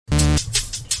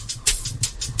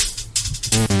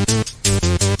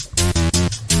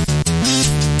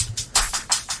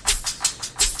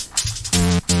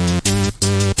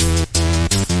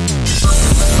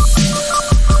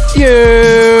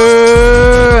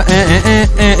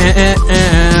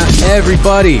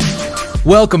Everybody,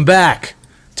 welcome back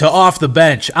to Off the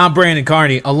Bench. I'm Brandon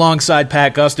Carney alongside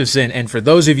Pat Gustafson, and for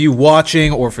those of you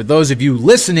watching or for those of you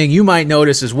listening, you might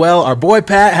notice as well, our boy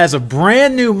Pat has a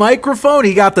brand new microphone.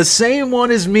 He got the same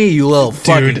one as me, you little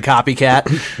fucking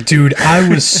copycat. Dude, I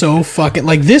was so fucking,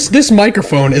 like, this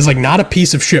microphone is, like, not a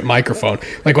piece of shit microphone.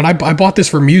 Like, when I bought this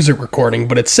for music recording,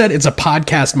 but it said it's a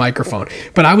podcast microphone.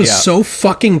 But I was so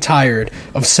fucking tired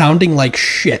of sounding like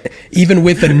shit, even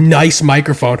with a nice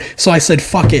microphone. So I said,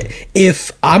 fuck it.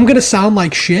 If I'm gonna sound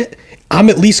like shit, I'm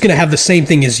at least going to have the same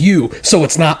thing as you, so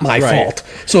it's not my fault.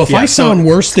 So if I sound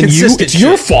worse than you, it's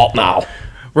your fault now.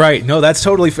 Right. No, that's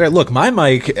totally fair. Look, my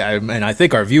mic, and I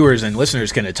think our viewers and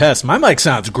listeners can attest, my mic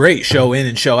sounds great show in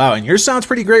and show out, and yours sounds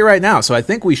pretty great right now, so I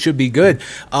think we should be good.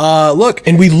 Look.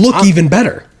 And we look even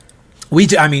better.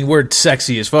 We're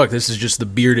sexy as fuck. This is just the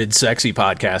bearded sexy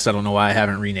podcast. I don't know why I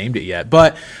haven't renamed it yet.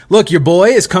 But look, your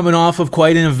boy is coming off of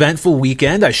quite an eventful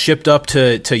weekend. I shipped up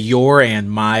to your and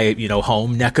my,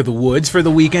 home neck of the woods for the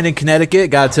weekend in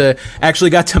Connecticut. Got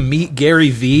to meet Gary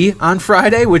V on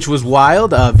Friday, which was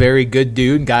wild. A very good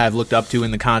dude, guy I've looked up to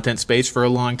in the content space for a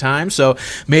long time. So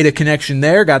made a connection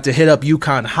there. Got to hit up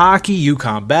UConn hockey,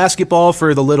 UConn basketball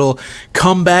for the little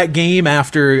comeback game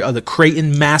after the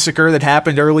Creighton massacre that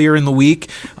happened earlier in the week.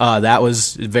 That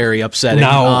was very upsetting.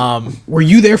 Now, were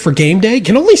you there for game day?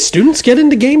 Can only students get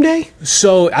into game day?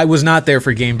 So I was not there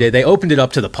for game day. They opened it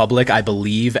up to the public, I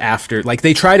believe, after,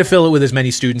 they try to fill it with as many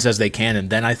students as they can,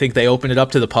 and then I think they opened it up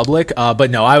to the public.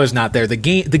 But no, I was not there. The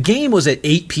game was at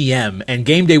 8 p.m. and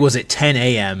game day was at 10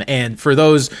 a.m. And for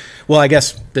those, well, I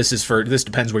guess this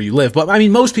depends where you live, but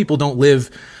most people don't live,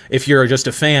 if you're just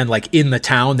a fan, in the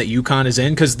town that UConn is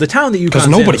in, because the town that UConn's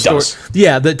in, nobody does.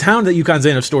 Yeah, the town that UConn's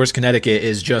in of Storrs, Connecticut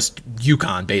is just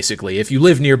UConn, basically. If you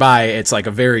live nearby, it's a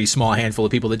very small handful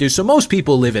of people that do. So most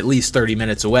people live at least 30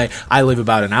 minutes away. I live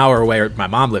about an hour away, or my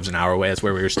mom lives an hour away. That's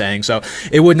where we were staying. So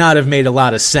it would not have made a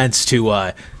lot of sense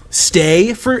to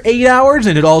stay for 8 hours,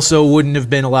 and it also wouldn't have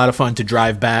been a lot of fun to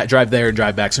drive there and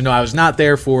drive back. So no, I was not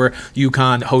there for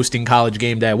UConn hosting college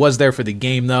game day. I was there for the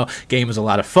game, though. Game was a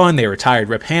lot of fun. They retired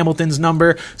Rip Hamilton's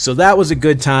number, so that was a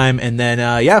good time. And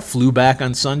then flew back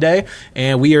on Sunday,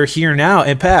 and we are here now.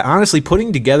 And Pat, honestly,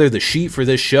 putting together the sheet for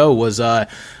this show was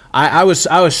I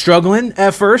was struggling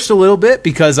at first a little bit,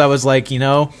 because I was like,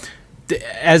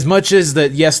 as much as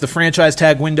the franchise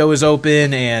tag window is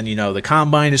open and, the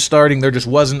combine is starting, there just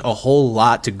wasn't a whole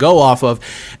lot to go off of.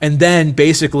 And then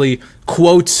basically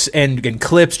quotes and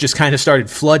clips just kind of started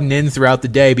flooding in throughout the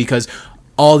day, because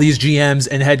all these GMs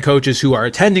and head coaches who are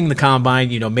attending the combine,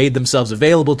 made themselves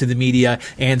available to the media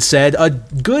and said a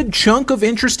good chunk of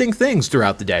interesting things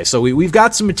throughout the day. So we've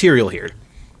got some material here.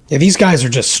 Yeah, these guys are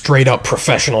just straight up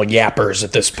professional yappers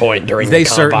at this point during the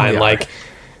combine.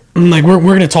 We're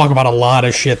going to talk about a lot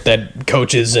of shit that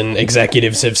coaches and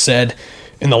executives have said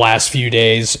in the last few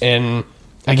days, and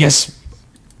I guess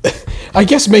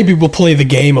maybe we'll play the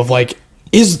game of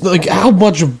how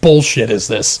much bullshit is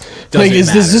this?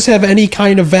 Does this have any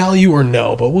kind of value or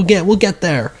no? But we'll get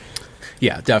there.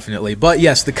 Yeah, definitely. But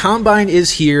yes, the combine is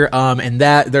here, and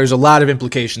that there's a lot of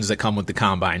implications that come with the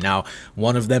combine. Now,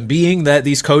 one of them being that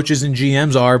these coaches and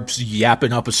GMs are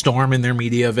yapping up a storm in their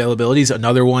media availabilities.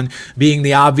 Another one being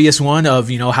the obvious one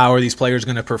of, how are these players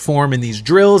going to perform in these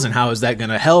drills, and how is that going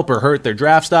to help or hurt their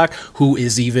draft stock? Who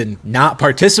is even not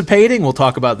participating? We'll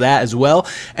talk about that as well.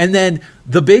 And then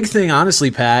the big thing,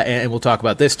 honestly, Pat, and we'll talk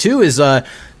about this too, is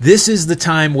this is the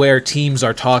time where teams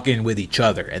are talking with each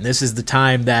other. And this is the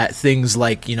time that things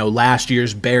like, last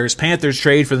year's Bears-Panthers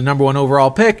trade for the number 1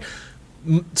 overall pick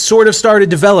sort of started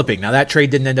developing. Now, that trade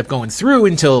didn't end up going through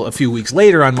until a few weeks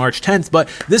later on March 10th, but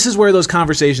this is where those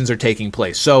conversations are taking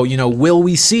place. So, will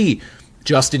we see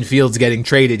Justin Fields getting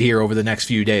traded here over the next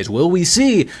few days? Will we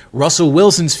see Russell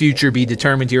Wilson's future be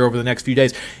determined here over the next few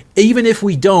days? Even if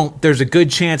we don't, there's a good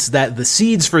chance that the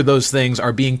seeds for those things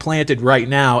are being planted right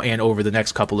now and over the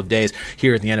next couple of days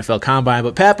here at the NFL Combine.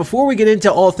 But Pat, before we get into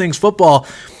all things football,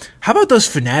 how about those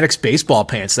Fanatics baseball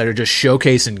pants that are just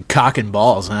showcasing cock and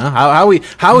balls, huh?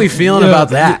 How are we feeling about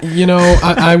that?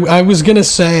 I was gonna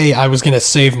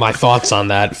save my thoughts on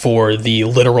that for the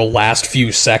literal last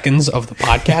few seconds of the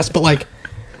podcast, but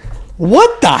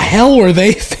what the hell were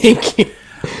they thinking?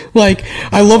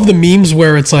 I love the memes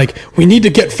where it's we need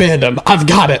to get fandom. I've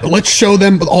got it. Let's show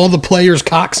them all the players'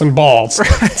 cocks and balls.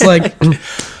 It's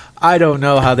I don't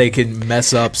know how they can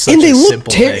mess up such a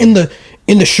simple thing.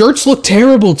 And the shirts look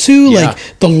terrible too. Yeah.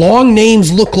 The long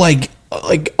names look like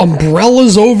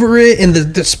umbrellas over it, and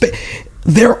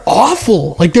they're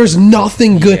awful. Like, there's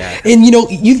nothing good. Yeah. And,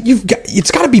 you've got,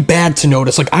 it's got to be bad to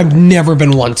notice. Like, I've never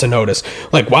been one to notice.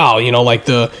 Like, wow, like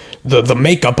the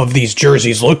makeup of these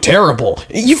jerseys look terrible.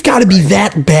 You've got to be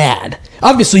that bad.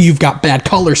 Obviously, you've got bad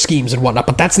color schemes and whatnot,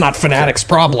 but that's not Fanatics'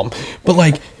 problem. But,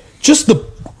 like, just the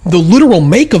literal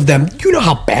make of them, you know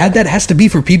how bad that has to be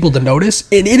for people to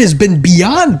notice? And it has been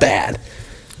beyond bad.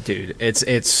 Dude,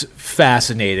 it's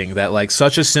fascinating that, like,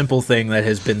 such a simple thing that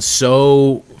has been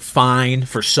so fine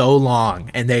for so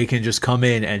long, and they can just come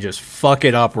in and just fuck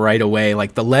it up right away.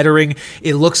 Like, the lettering,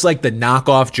 it looks like the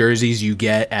knockoff jerseys you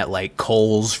get at, like,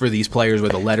 Kohl's for these players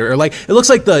where the letter, or, like, it looks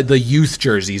like the youth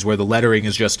jerseys where the lettering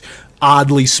is just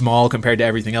oddly small compared to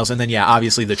everything else. And then, yeah,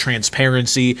 obviously the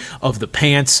transparency of the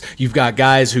pants. You've got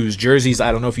guys whose jerseys,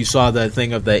 I don't know if you saw the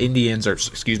thing of the Indians, or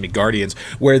excuse me, Guardians,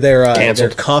 where their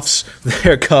cuffs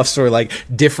were like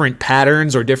different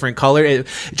patterns or different color.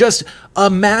 Just a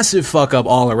massive fuck up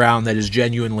all around that is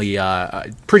genuinely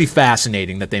pretty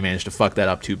fascinating that they managed to fuck that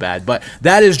up too bad. But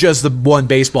that is just the one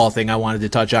baseball thing I wanted to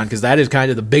touch on, because that is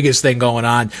kind of the biggest thing going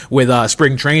on with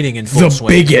spring training in full swing.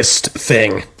 The biggest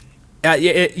thing.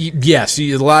 Yes,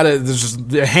 a lot of there's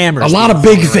hammers. A lot of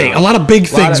big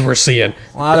things we're seeing.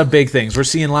 A lot of big things. We're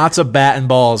seeing lots of bat and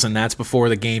balls, and that's before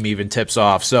the game even tips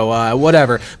off. So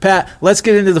whatever. Pat, let's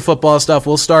get into the football stuff.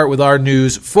 We'll start with our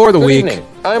news for the week. Good evening.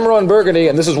 I'm Ron Burgundy,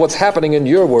 and this is what's happening in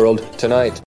your world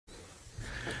tonight.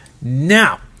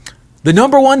 Now, the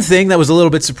number one thing that was a little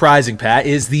bit surprising, Pat,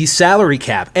 is the salary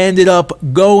cap ended up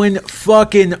going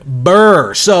fucking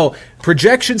burr. So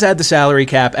projections had the salary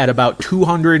cap at about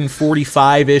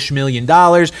 $245-ish million.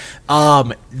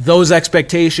 Those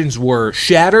expectations were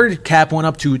shattered. Cap went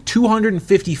up to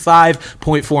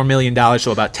 $255.4 million,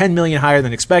 so about $10 million higher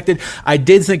than expected. I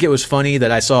did think it was funny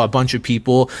that I saw a bunch of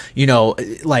people,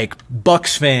 like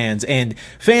Bucks fans and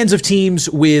fans of teams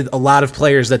with a lot of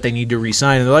players that they need to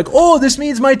re-sign, and they're like, oh, this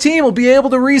means my team will be able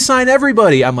to re-sign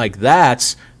everybody. I'm like,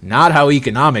 that's not how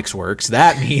economics works.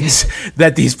 That means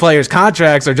that these players'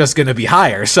 contracts are just going to be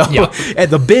higher. So and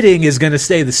the bidding is going to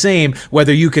stay the same.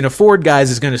 Whether you can afford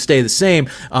guys is going to stay the same.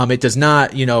 It does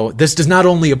not, this does not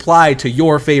only apply to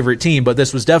your favorite team, but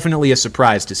this was definitely a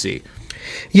surprise to see.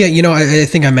 Yeah, I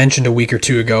think I mentioned a week or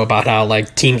two ago about how,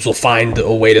 like, teams will find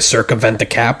a way to circumvent the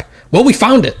cap. Well, we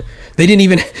found it. They didn't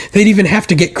even have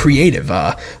to get creative.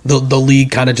 The league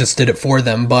kind of just did it for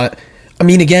them, but I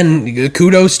mean, again,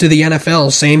 kudos to the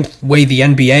NFL, same way the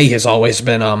NBA has always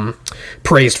been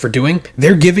praised for doing.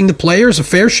 They're giving the players a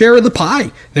fair share of the pie.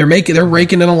 They're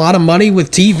raking in a lot of money with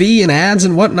TV and ads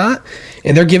and whatnot,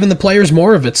 and they're giving the players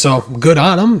more of it, so good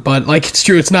on them. But, like, it's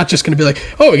true, it's not just going to be like,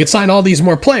 oh, we could sign all these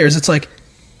more players. It's like,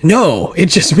 no, it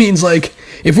just means, like,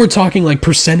 if we're talking, like,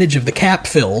 percentage of the cap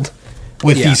filled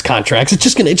with these contracts, it's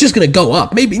just gonna go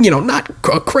up. Maybe, not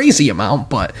a crazy amount,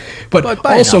 but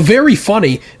also enough. Very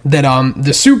funny that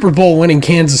the Super Bowl winning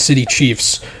Kansas City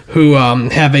Chiefs, who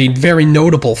have a very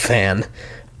notable fan,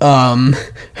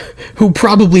 who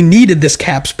probably needed this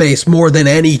cap space more than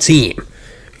any team.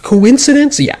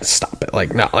 Coincidence? Yeah, stop it.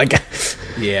 Like, no, like,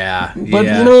 yeah, but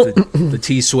the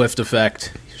T Swift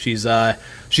effect.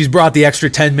 She's brought the extra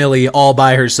 $10 million all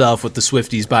by herself with the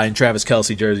Swifties buying Travis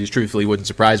Kelce jerseys. Truthfully, wouldn't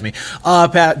surprise me.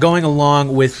 Pat, going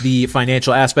along with the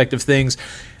financial aspect of things,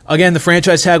 again, the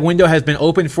franchise tag window has been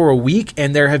open for a week,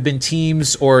 and there have been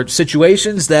teams or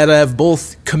situations that have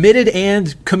both committed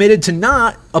to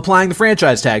not applying the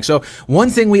franchise tag. So one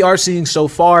thing we are seeing so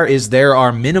far is there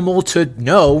are minimal to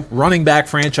no running back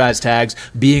franchise tags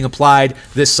being applied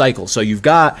this cycle. So you've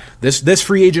got this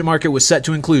free agent market was set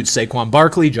to include Saquon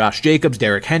Barkley, Josh Jacobs,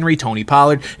 Derrick Henry, Tony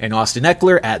Pollard, and Austin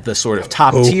Eckler at the sort of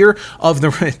top tier of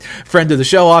the friend of the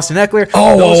show, Austin Eckler.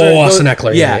 Austin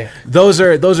Eckler. Yeah. Those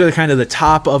are the kind of the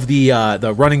top of the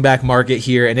running back market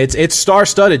here, and it's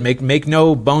star-studded. Make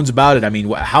no bones about it. I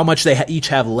mean, how much they each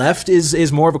have left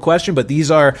is more of a question, but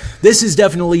this is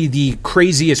definitely the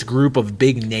craziest group of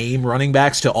big name running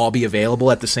backs to all be available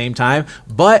at the same time.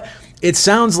 But it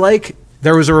sounds like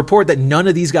there was a report that none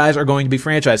of these guys are going to be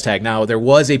franchise tagged. Now, there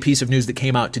was a piece of news that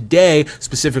came out today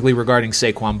specifically regarding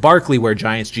Saquon Barkley, where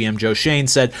Giants GM Joe Schoen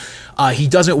said he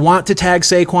doesn't want to tag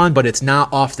Saquon, but it's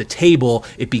not off the table.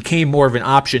 It became more of an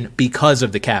option because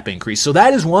of the cap increase. So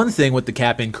that is one thing with the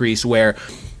cap increase where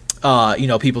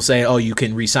people say, oh, you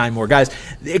can re-sign more guys.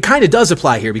 It kind of does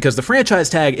apply here because the franchise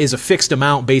tag is a fixed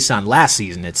amount based on last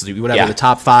season. It's the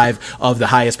top 5 of the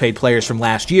highest paid players from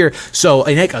last year. So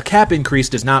a cap increase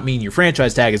does not mean your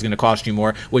franchise tag is going to cost you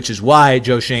more, which is why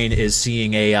Joe Schoen is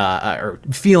seeing or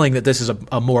feeling that this is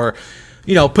a more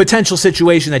potential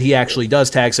situation that he actually does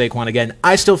tag Saquon again.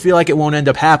 I still feel like it won't end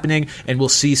up happening, and we'll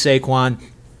see Saquon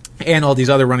and all these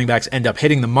other running backs end up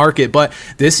hitting the market. But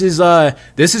this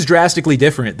is drastically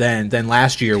different than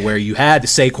last year, where you had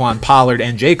Saquon, Pollard,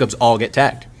 and Jacobs all get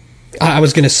tagged. I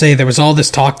was going to say, there was all this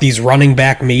talk, these running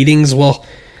back meetings. Well,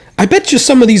 I bet you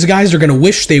some of these guys are going to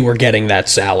wish they were getting that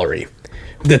salary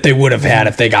that they would have had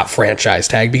if they got franchise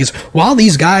tagged. Because while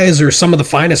these guys are some of the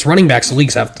finest running backs the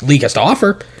league has to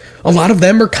offer, a lot of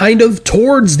them are kind of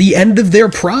towards the end of their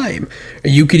prime.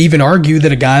 You could even argue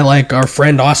that a guy like our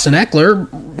friend Austin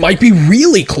Eckler might be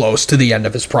really close to the end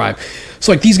of his prime.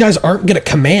 So, like, these guys aren't going to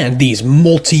command these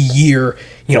multi-year,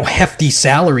 hefty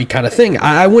salary kind of thing.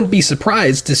 I wouldn't be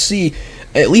surprised to see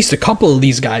at least a couple of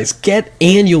these guys get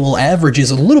annual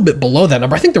averages a little bit below that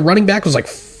number. I think the running back was like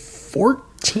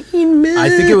 14 million. I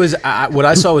think it was what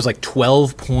I saw was like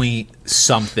 12 point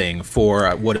something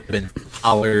for would have been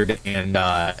Pollard, and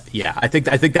I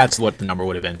think that's what the number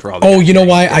would have been for all. Oh, you know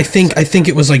why? I think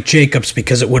it was like Jacobs,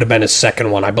 because it would have been his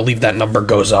second one. I believe that number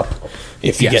goes up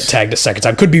if you get tagged a second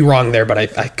time. Could be wrong there, but I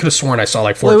could have sworn I saw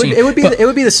like 14. Well, it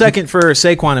would be the second for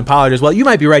Saquon and Pollard as well. You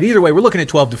might be right. Either way, we're looking at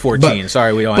 12 to 14.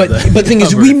 Sorry, we don't have the. But the thing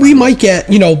is, we might get,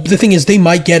 the thing is, they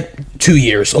might get 2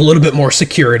 years, a little bit more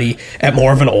security at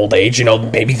more of an old age.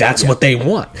 Maybe that's what they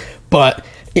want. But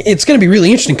it's going to be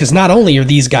really interesting, because not only are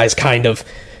these guys kind of,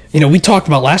 we talked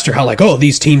about last year how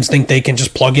these teams think they can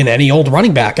just plug in any old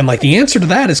running back, and the answer to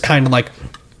that is kind of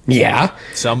yeah.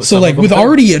 So with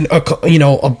already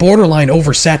a borderline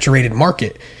oversaturated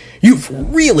market,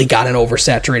 you've really got an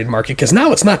oversaturated market, because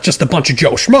now it's not just a bunch of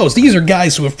Joe Schmoes. These are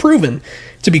guys who have proven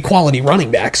to be quality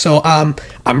running backs. So I'm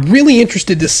really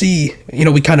interested to see,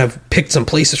 we kind of picked some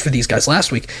places for these guys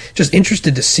last week. Just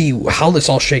interested to see how this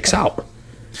all shakes out.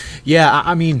 Yeah,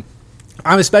 I mean,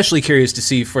 I'm especially curious to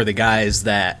see for the guys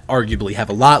that arguably have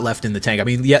a lot left in the tank. I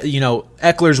mean,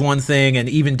 Eckler's one thing, and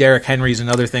even Derrick Henry's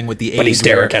another thing with the age. But he's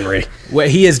Derrick Henry. Well,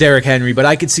 he is Derrick Henry, but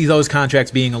I could see those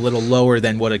contracts being a little lower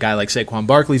than what a guy like Saquon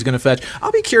Barkley's going to fetch.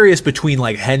 I'll be curious between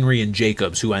Henry and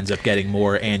Jacobs who ends up getting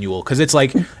more annual, because it's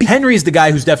Henry's the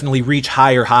guy who's definitely reached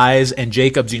higher highs, and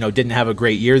Jacobs, didn't have a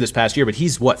great year this past year, but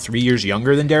he's 3 years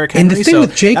younger than Derrick Henry. And the thing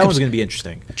with Jacobs, that was going to be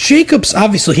interesting. Jacobs,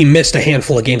 obviously, he missed a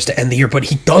handful of games to end the year, but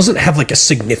he doesn't have a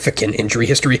significant injury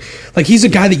history. He's a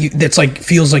guy that's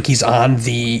feels like he's on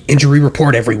the injury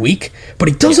report every week, but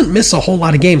he doesn't miss a whole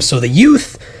lot of games. So the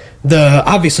youth, the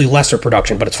obviously lesser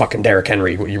production, but it's fucking Derrick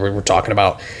Henry we're talking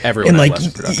about. Everyone has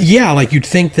lesser production. Yeah, you'd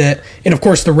think that, and of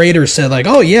course the Raiders said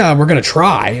oh yeah, we're gonna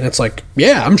try, and it's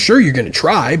yeah, I'm sure you're gonna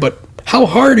try, but how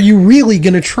hard are you really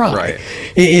gonna try? Right.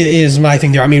 It is my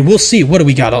thing there. I mean, we'll see. What do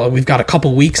we got? We've got a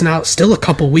couple weeks now. Still a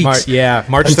couple weeks.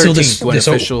 March 13th when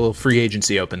official free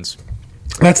agency opens.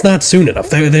 That's not soon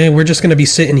enough. We're just going to be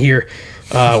sitting here.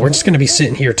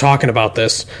 Talking about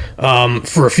this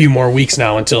for a few more weeks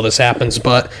now until this happens.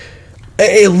 But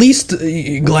at least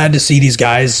glad to see these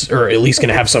guys, or at least going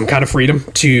to have some kind of freedom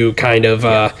to kind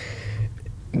of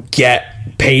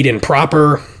get paid in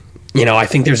proper. I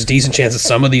think there's a decent chance that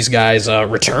some of these guys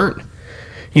return.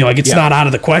 It's not out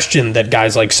of the question that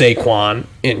guys like Saquon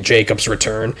and Jacobs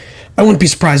return. I wouldn't be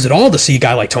surprised at all to see a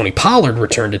guy like Tony Pollard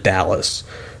return to Dallas.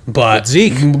 But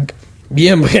Zeke.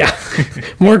 Yeah.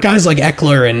 More guys like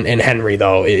Eckler and Henry,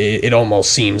 though, it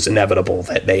almost seems inevitable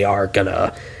that they're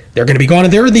gonna be gone.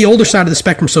 And they're the older side of the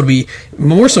spectrum, so it'll be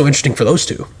more so interesting for those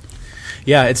two.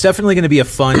 Yeah, it's definitely going to be a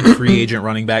fun free agent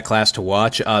running back class to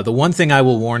watch. The one thing I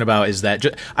will warn about is that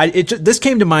this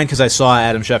came to mind because I saw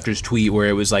Adam Schefter's tweet where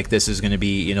it was this is going to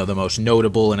be the most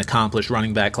notable and accomplished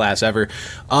running back class ever.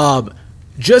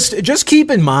 Just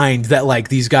keep in mind that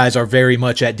these guys are very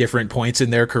much at different points in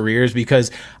their careers, because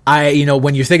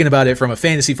when you're thinking about it from a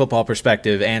fantasy football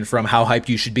perspective and from how hyped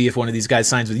you should be if one of these guys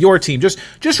signs with your team, just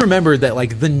remember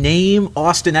that the name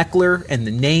Austin Eckler and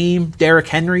the name Derrick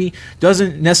Henry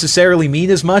doesn't necessarily mean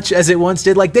as much as it once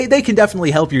did. They can definitely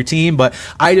help your team, but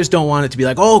I just don't want it to be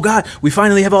oh God, we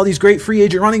finally have all these great free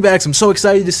agent running backs. I'm so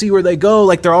excited to see where they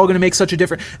go. They're all going to make such a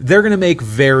difference. They're going to make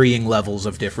varying levels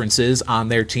of differences on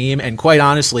their team, and quite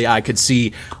honestly, I could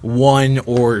see one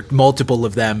or multiple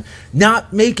of them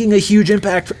not making a huge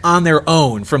impact on their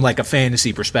own from a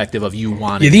fantasy perspective of you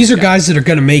wanting. Yeah, these are guys that are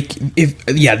going to make.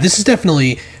 This is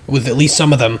definitely, with at least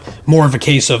some of them, more of a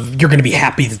case of you're going to be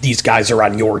happy that these guys are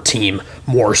on your team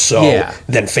more so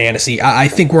than fantasy. I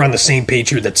think we're on the same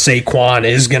page here that Saquon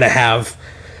is going to have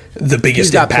the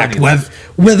biggest impact,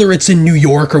 whether it's in New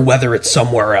York or whether it's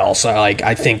somewhere else.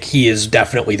 I think he is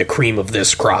definitely the cream of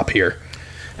this crop here.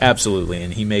 Absolutely,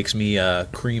 and he makes me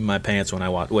cream my pants when I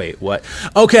watch. Wait, what?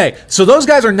 Okay, so those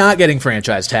guys are not getting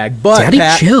franchise tagged, but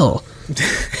Daddy, chill.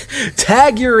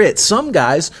 Tag you're it. Some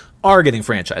guys are getting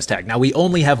franchise tag. Now, we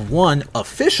only have one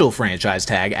official franchise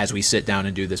tag as we sit down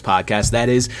and do this podcast. That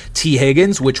is T.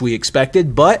 Higgins, which we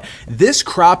expected. But this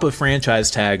crop of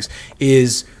franchise tags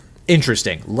is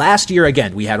interesting. Last year,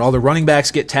 again, we had all the running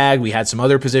backs get tagged. We had some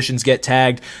other positions get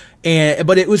tagged.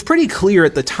 But it was pretty clear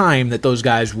at the time that those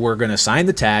guys were going to sign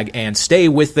the tag and stay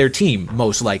with their team,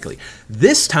 most likely.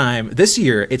 This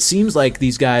year, it seems like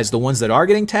these guys, the ones that are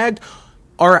getting tagged,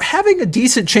 are having a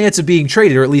decent chance of being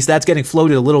traded, or at least that's getting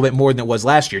floated a little bit more than it was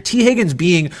last year. T. Higgins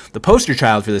being the poster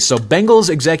child for this. So Bengals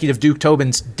executive Duke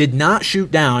Tobin did not shoot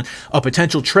down a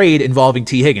potential trade involving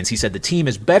T. Higgins. He said the team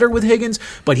is better with Higgins,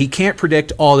 but he can't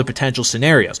predict all the potential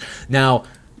scenarios. Now,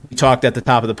 we talked at the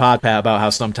top of the pod, Pat, about how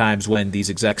sometimes when these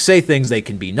execs say things, they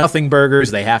can be nothing burgers.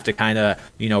 They have to kind of,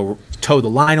 toe the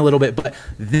line a little bit. But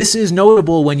this is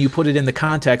notable when you put it in the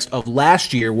context of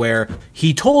last year where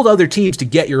he told other teams to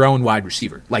get your own wide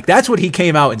receiver. Like, that's what he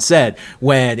came out and said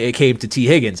when it came to T.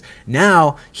 Higgins.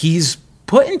 Now he's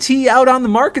putting T out on the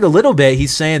market a little bit.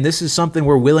 He's saying this is something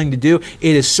we're willing to do.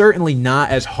 It is certainly not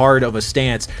as hard of a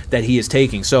stance that he is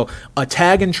taking. So a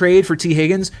tag and trade for T.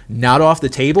 Higgins, not off the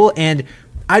table. And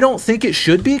I don't think it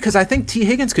should be, because I think T.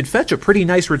 Higgins could fetch a pretty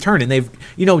nice return. And they've,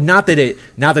 not that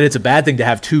it's a bad thing to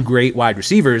have two great wide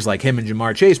receivers like him and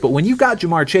Jamar Chase, but when you've got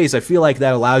Jamar Chase, I feel like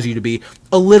that allows you to be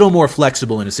a little more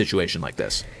flexible in a situation like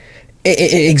this.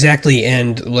 Exactly,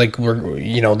 and like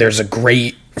there's a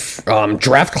great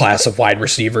draft class of wide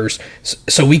receivers,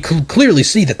 so we could clearly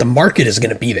see that the market is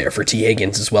going to be there for T.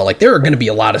 Higgins as well. Like, there are going to be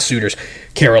a lot of suitors.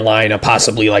 Carolina,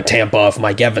 possibly like Tampa if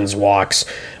Mike Evans walks,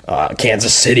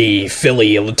 Kansas City,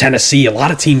 Philly, Tennessee, a lot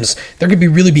of teams. There could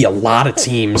really be a lot of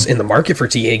teams in the market for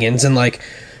T. Higgins, and like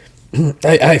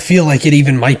I feel like it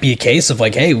even might be a case of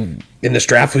like, hey, in this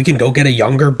draft we can go get a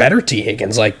younger, better T.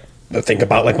 Higgins. Like, think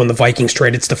about like when the Vikings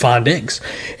traded Stephon Diggs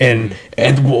and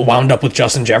wound up with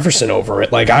Justin Jefferson over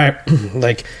it. Like,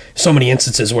 like so many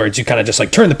instances where you kind of just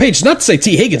like turn the page. Not to say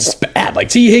T. Higgins is bad. Like,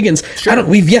 T. Higgins, sure.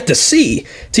 We've yet to see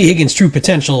T. Higgins' true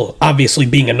potential, obviously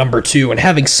being a number 2 and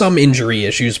having some injury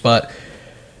issues, but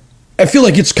I feel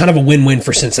like it's kind of a win-win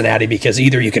for Cincinnati, because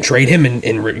either you can trade him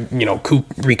and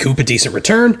recoup a decent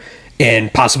return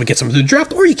and possibly get some through the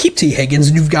draft, or you keep T. Higgins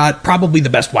and you've got probably the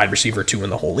best wide receiver 2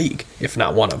 in the whole league, if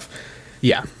not one of.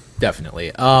 Yeah,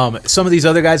 definitely. Some of these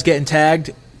other guys getting tagged,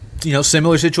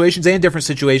 similar situations and different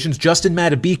situations. Justin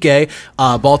Madubuike,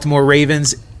 Baltimore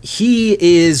Ravens, he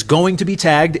is going to be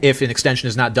tagged if an extension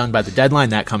is not done by the deadline.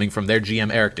 That coming from their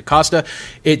GM, Eric DaCosta.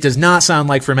 It does not sound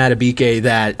like for Madubuike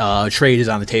that trade is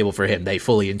on the table for him. They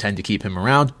fully intend to keep him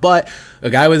around. But a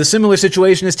guy with a similar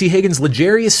situation as T. Higgins,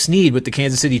 L'Jarius Sneed with the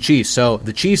Kansas City Chiefs. So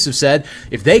the Chiefs have said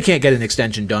if they can't get an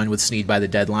extension done with Sneed by the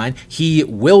deadline, he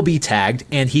will be tagged,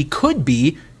 and he could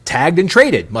be tagged and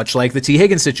traded, much like the T.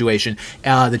 Higgins situation.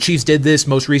 The Chiefs did this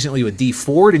most recently with D.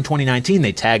 Ford in 2019.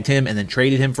 They tagged him and then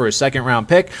traded him for a second-round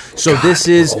pick. So God, this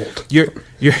is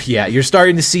you're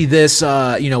starting to see this.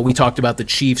 We talked about the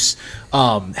Chiefs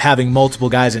having multiple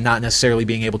guys and not necessarily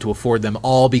being able to afford them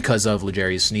all because of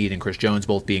L'Jarius Sneed and Chris Jones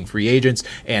both being free agents,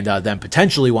 and them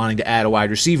potentially wanting to add a wide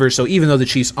receiver. So even though the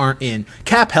Chiefs aren't in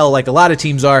cap hell like a lot of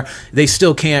teams are, they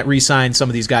still can't re-sign some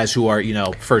of these guys who are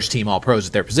first-team All-Pros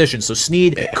at their position. So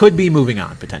Sneed could be moving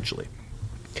on potentially.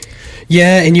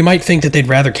 Yeah, and you might think that they'd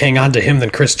rather hang on to him than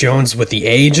Chris Jones with the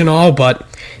age and all, but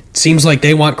it seems like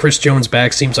they want Chris Jones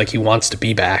back. Seems like he wants to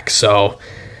be back. So,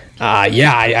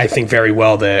 I think very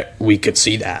well that we could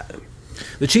see that.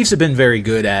 The Chiefs have been very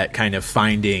good at kind of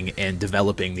finding and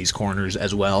developing these corners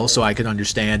as well, so I can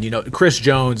understand. Chris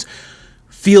Jones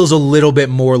feels a little bit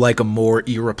more like a more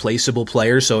irreplaceable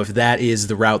player, so if that is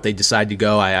the route they decide to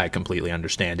go, I completely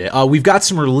understand it. We've got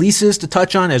some releases to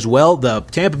touch on as well. The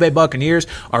Tampa Bay Buccaneers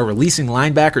are releasing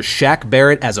linebacker Shaq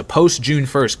Barrett as a post-June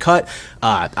 1st cut.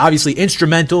 Obviously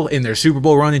instrumental in their Super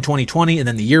Bowl run in 2020, and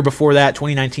then the year before that,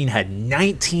 2019, had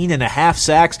 19 and a half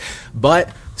sacks, but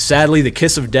sadly, the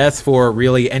kiss of death for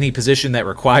really any position that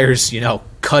requires,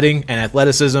 cutting and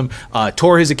athleticism,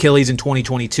 tore his Achilles in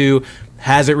 2022.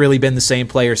 Hasn't really been the same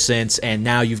player since, and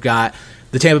now you've got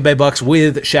the Tampa Bay Bucks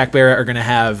with Shaq Barrett are going to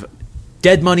have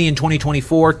dead money in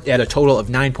 2024 at a total of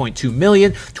 $9.2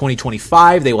 million.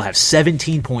 2025, they will have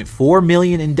 $17.4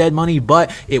 million in dead money,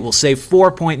 but it will save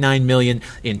 $4.9 million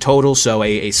in total, so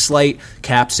a slight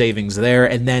cap savings there.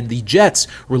 And then the Jets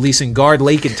releasing guard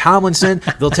Laken Tomlinson.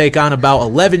 They'll take on about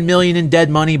 $11 million in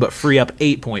dead money, but free up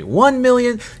 $8.1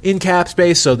 million in cap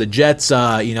space. So the Jets,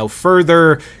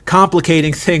 further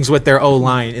complicating things with their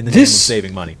O-line in the name of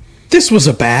saving money. This was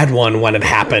a bad one when it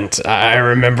happened. I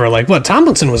remember,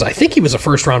 Tomlinson was, I think he was a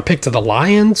first-round pick to the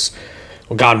Lions.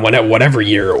 Well, God, whatever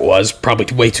year it was,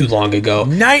 probably way too long ago.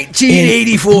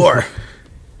 1984.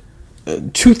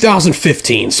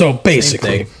 2015. So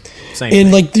basically. Same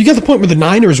and thing. like you got the point where the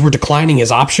Niners were declining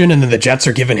his option, and then the Jets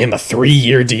are giving him a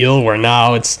 3-year deal. Where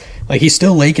now it's like he's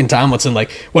still Laken Tomlinson. Like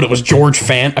what it was George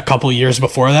Fant a couple years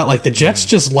before that. Like the Jets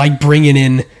just like bringing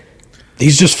in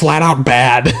these just flat out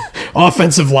bad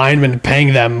offensive linemen,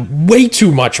 paying them way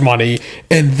too much money,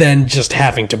 and then just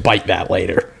having to bite that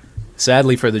later.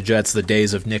 Sadly for the Jets, the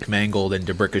days of Nick Mangold and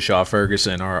DeBrickashaw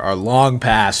Ferguson are long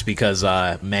past because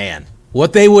man,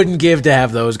 what they wouldn't give to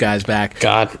have those guys back.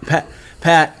 God.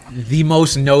 Pat, the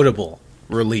most notable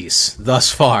release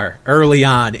thus far, early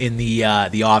on in the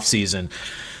offseason,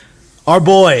 our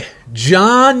boy,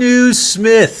 Jonnu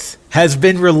Smith, has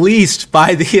been released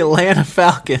by the Atlanta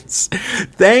Falcons.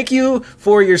 Thank you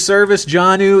for your service,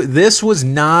 Jonnu. This was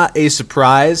not a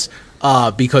surprise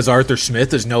because Arthur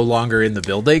Smith is no longer in the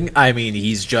building. I mean,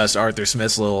 he's just Arthur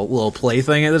Smith's little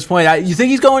plaything at this point. You think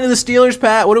he's going to the Steelers,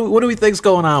 Pat? What do we think's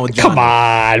going on with Jonnu? Come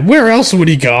on, where else would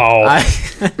he go?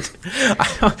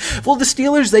 Well, the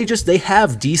Steelers, they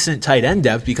have decent tight end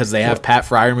depth because they have Pat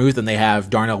Freiermuth and they have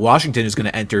Darnell Washington who's going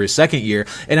to enter his second year,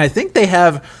 and I think they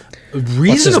have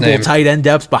reasonable tight end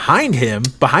depth behind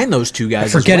those two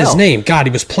guys. I forget as well. his name. God,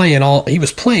 he was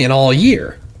playing all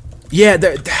year. Yeah,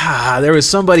 there was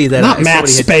somebody that not Matt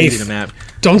Spaeth.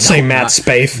 Don't say Matt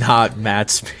Spaeth. Not Matt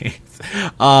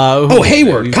Spaeth.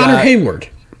 Hayward,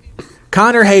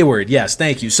 Connor Hayward, yes,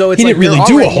 thank you. So he didn't really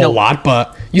do a whole lot,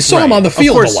 but you saw him on the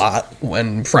field a lot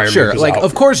when Freiermuth was out.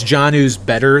 Of course, Jonnu's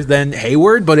better than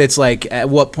Hayward, but it's like at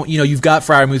what point, you've got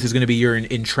Freiermuth who's going to be your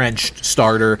entrenched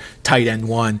starter, tight end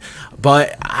one.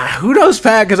 But who knows,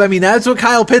 Pat? Because, I mean, that's what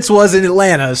Kyle Pitts was in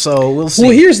Atlanta, so we'll see.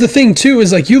 Well, here's the thing, too,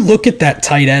 is like you look at that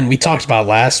tight end. We talked about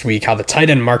last week how the tight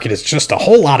end market is just a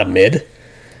whole lot of mid.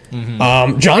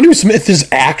 Mm-hmm. Jonnu Smith is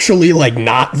actually like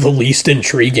not the least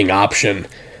intriguing option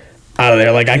out of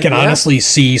there. Like I can honestly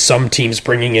see some teams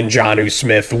bringing in Jonnu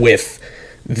Smith with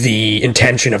the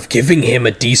intention of giving him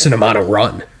a decent amount of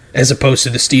run, as opposed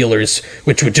to the Steelers,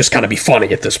 which would just kind of be funny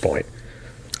at this point.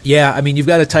 Yeah, I mean, you've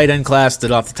got a tight end class that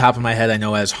off the top of my head I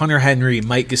know as Hunter Henry,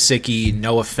 Mike Gesicki,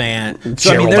 Noah Fant.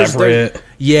 So, Gerald Everett.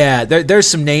 There's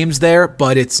some names there,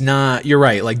 but it's not, you're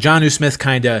right, like Jonnu Smith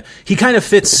kind of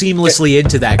fits seamlessly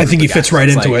into that group. I think he fits right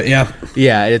into it, yeah.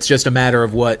 Yeah, it's just a matter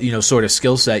of what, sort of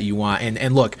skill set you want.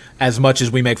 And look, as much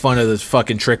as we make fun of the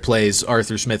fucking trick plays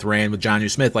Arthur Smith ran with Jonnu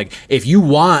Smith, like if you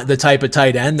want the type of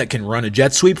tight end that can run a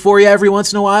jet sweep for you every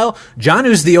once in a while,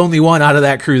 Jonnu's the only one out of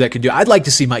that crew that can do it. I'd like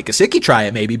to see Mike Gesicki try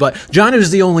it maybe, but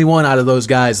Jonnu's the only one out of those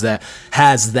guys that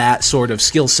has that sort of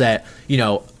skill set,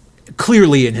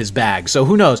 clearly in his bag. So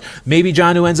who knows? Maybe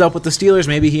Jonnu ends up with the Steelers.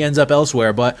 Maybe he ends up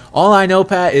elsewhere. But all I know,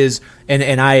 Pat, is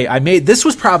and I made this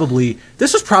was probably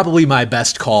my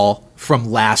best call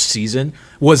from last season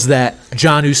was that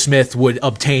Jonnu Smith would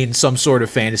obtain some sort of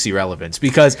fantasy relevance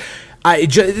because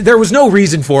there was no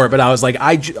reason for it, but I was like,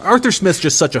 Arthur Smith's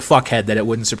just such a fuckhead that it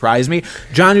wouldn't surprise me.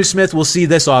 Jonnu Smith, we'll see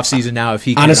this offseason now if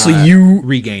he can you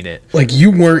regain it. Like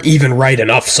you weren't even right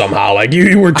enough somehow. Like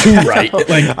you were too right.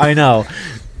 Like I know.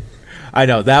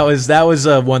 That was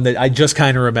one that I just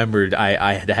kind of remembered.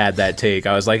 I had that take.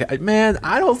 I was like, man,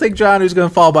 I don't think Jonnu's going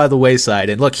to fall by the wayside.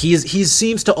 And look, he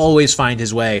seems to always find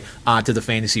his way onto the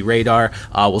fantasy radar.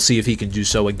 We'll see if he can do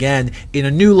so again in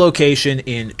a new location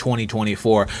in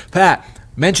 2024. Pat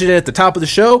mentioned it at the top of the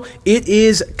show. It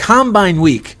is Combine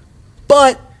Week,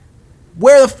 but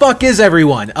where the fuck is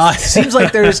everyone? It seems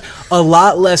like there's a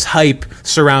lot less hype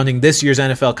surrounding this year's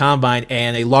NFL Combine,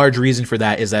 and a large reason for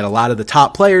that is that a lot of the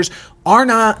top players are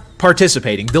not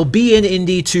participating. They'll be in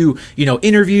Indy to,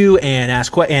 interview and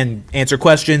ask and answer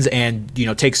questions and,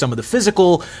 take some of the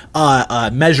physical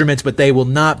measurements, but they will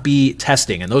not be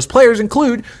testing. And those players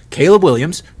include Caleb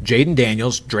Williams, Jaden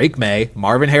Daniels, Drake May,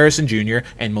 Marvin Harrison Jr.,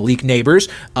 and Malik Neighbors.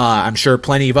 I'm sure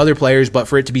plenty of other players, but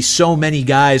for it to be so many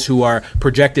guys who are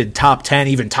projected top 10,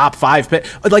 even top 5 pick,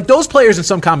 like those players in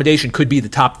some combination could be the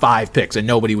top 5 picks and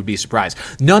nobody would be surprised.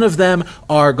 None of them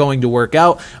are going to work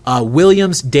out.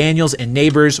 Williams, Daniels, and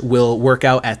Neighbors will work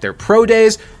out at their pro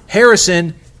days.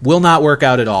 Harrison will not work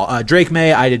out at all. Drake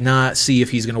May, I did not see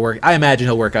if he's going to work. I imagine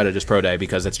he'll work out at his pro day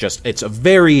because it's a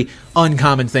very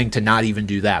uncommon thing to not even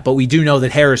do that. But we do know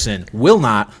that Harrison will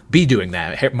not be doing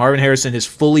that. Marvin Harrison is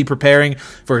fully preparing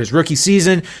for his rookie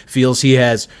season, feels he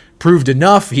has proved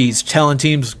enough. He's telling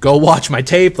teams, go watch my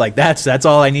tape. Like that's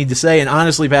all I need to say. And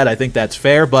honestly, Pat, I think that's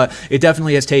fair, but it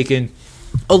definitely has taken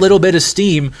a little bit of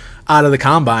steam out of the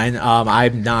Combine.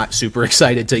 I'm not super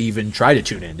excited to even try to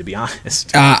tune in, to be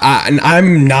honest.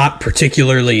 I'm not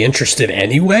particularly interested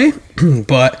anyway,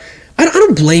 but I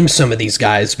don't blame some of these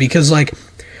guys because, like,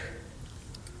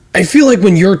 I feel like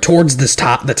when you're towards the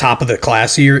top of the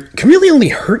class here, it can really only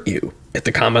hurt you. at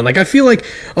the combine. Like, I feel like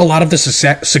a lot of the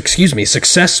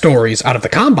success stories out of the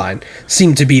combine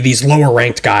seem to be these lower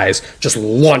ranked guys just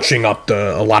launching up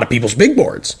a lot of people's big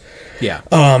boards. Yeah.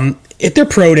 At their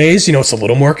pro days, it's a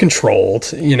little more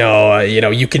controlled. You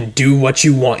can do what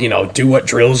you want, do what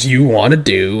drills you want to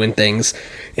do and things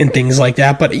like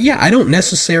that. But yeah, I don't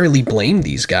necessarily blame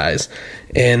these guys.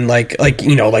 And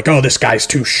oh, this guy's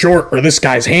too short, or this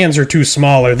guy's hands are too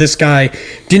small, or this guy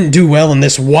didn't do well in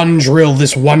this one drill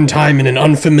this one time in an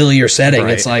unfamiliar setting.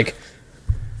 Right. It's like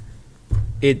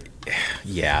it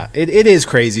is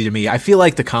crazy to me. I feel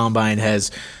like the combine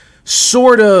has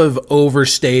sort of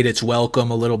overstayed its welcome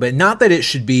a little bit. Not that it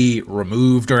should be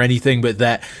removed or anything, but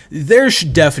that there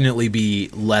should definitely be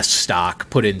less stock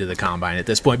put into the combine at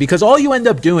this point, because all you end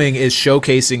up doing is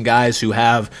showcasing guys who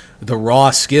have the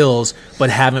raw skills but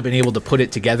haven't been able to put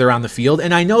it together on the field.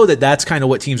 And I know that that's kind of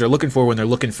what teams are looking for when they're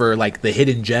looking for like the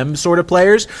hidden gem sort of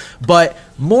players, but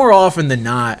more often than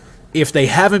not, if they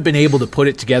haven't been able to put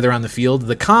it together on the field,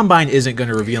 the combine isn't going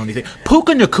to reveal anything.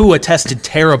 Puka Nacua tested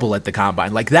terrible at the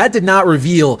combine. Like, that did not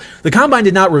reveal, the combine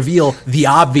did not reveal the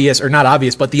obvious, or not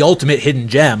obvious, but the ultimate hidden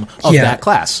gem of that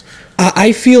class.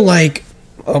 I feel like,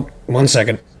 1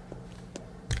 second.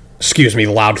 Excuse me,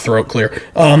 loud throat clear.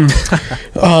 I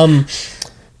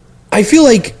feel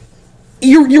like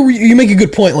you make a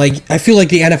good point. Like, I feel like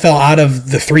the NFL, out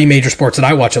of the three major sports that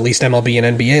I watch, at least MLB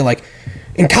and NBA, like,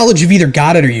 in college, you've either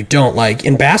got it or you don't. Like,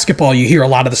 in basketball, you hear a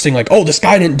lot of this thing like, oh, this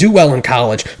guy didn't do well in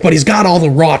college, but he's got all the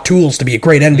raw tools to be a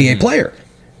great NBA player.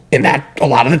 And that, a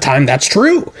lot of the time, that's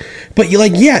true. But in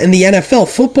the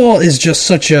NFL, football is just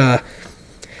such I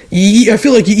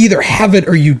feel like you either have it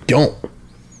or you don't.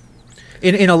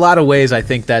 In a lot of ways, I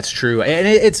think that's true.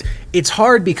 And it's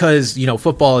hard because,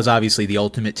 football is obviously the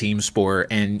ultimate team sport,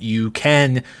 and you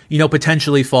can,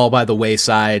 potentially fall by the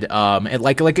wayside, and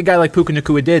like a guy like Puka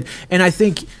Nacua did. And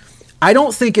I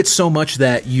don't think it's so much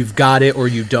that you've got it or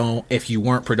you don't. If you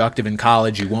weren't productive in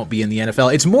college, you won't be in the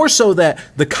NFL. It's more so that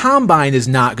the combine is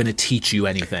not going to teach you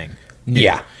anything new.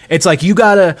 Yeah. It's like you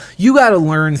gotta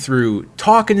learn through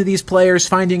talking to these players,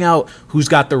 finding out who's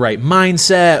got the right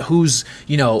mindset, who's,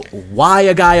 why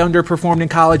a guy underperformed in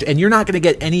college, and you're not going to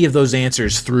get any of those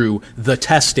answers through the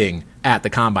testing at the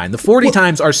combine. The 40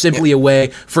 times are simply a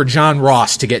way for John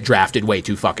Ross to get drafted way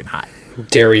too fucking high.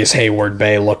 Darius Hayward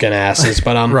Bay looking asses,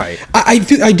 but right. I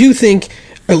do think,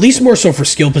 at least more so for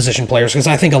skill position players, because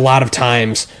I think a lot of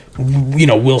times,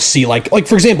 we'll see, like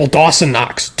for example, Dawson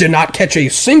Knox did not catch a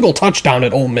single touchdown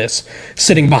at Ole Miss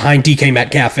sitting behind DK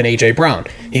Metcalf and A.J. Brown.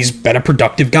 He's been a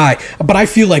productive guy. But I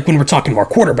feel like when we're talking more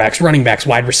quarterbacks, running backs,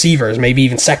 wide receivers, maybe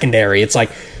even secondary, it's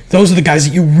like those are the guys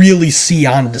that you really see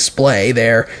on display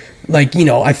there. Like,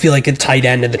 I feel like a tight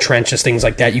end in the trenches, things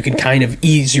like that, you can kind of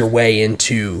ease your way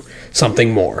into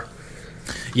something more.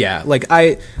 Yeah, like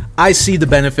I see the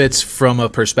benefits from a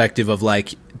perspective of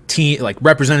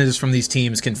representatives from these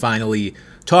teams can finally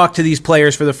talk to these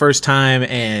players for the first time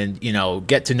and,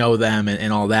 get to know them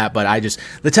and all that. But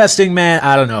the testing, man,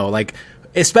 I don't know, like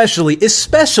especially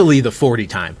the 40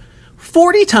 time.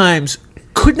 40 times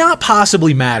could not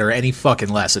possibly matter any fucking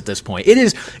less at this point. It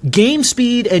is game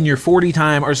speed and your 40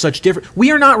 time are such different.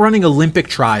 We are not running Olympic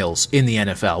trials in the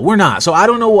NFL. We're not. So I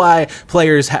don't know why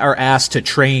players are asked to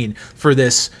train for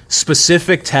this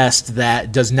specific test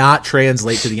that does not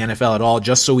translate to the NFL at all,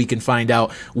 just so we can find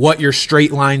out what your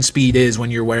straight line speed is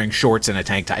when you're wearing shorts and a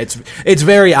tank top. It's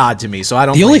very odd to me. So I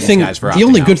don't. The only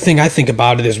good thing I think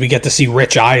about it is we get to see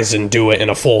Rich Eisen do it in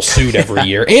a full suit every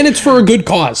year, and it's for a good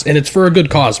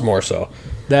cause. More so.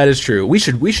 That is true. We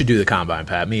should do the combine,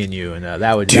 Pat, me and you, and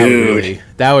that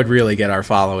would really get our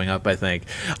following up, I think.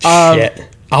 Shit.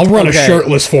 I'll run a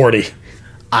shirtless 40.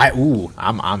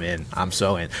 I'm in. I'm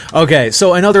so in. Okay,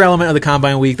 so another element of the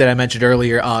Combine Week that I mentioned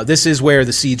earlier, this is where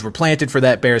the seeds were planted for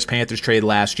that Bears-Panthers trade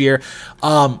last year.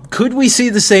 Could we see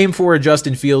the same for a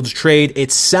Justin Fields trade?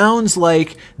 It sounds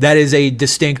like that is a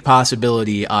distinct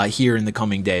possibility here in the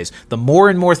coming days. The more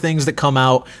and more things that come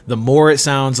out, the more it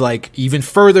sounds like even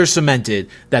further cemented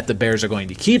that the Bears are going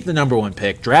to keep the number one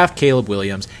pick, draft Caleb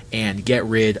Williams, and get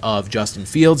rid of Justin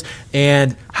Fields.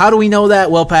 And how do we know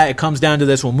that? Well, Pat, it comes down to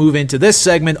this. We'll move into this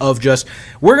segment of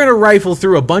we're going to rifle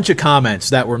through a bunch of comments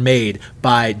that were made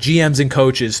by GMs and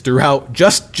coaches throughout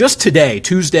just today,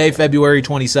 Tuesday, February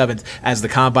 27th, as the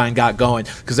Combine got going,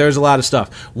 because there's a lot of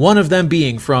stuff. One of them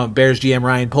being from Bears GM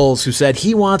Ryan Poles, who said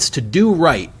he wants to do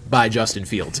right by Justin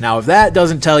Fields. Now, if that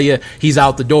doesn't tell you he's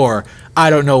out the door, I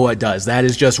don't know what does. That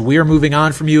is just, we're moving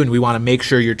on from you, and we want to make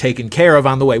sure you're taken care of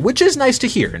on the way, which is nice to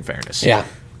hear, in fairness. Yeah,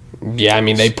 I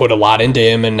mean, they put a lot into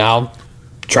him, and now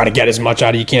try to get as much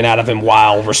out as you can out of him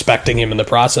while respecting him in the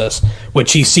process,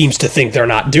 which he seems to think they're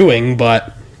not doing,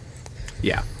 but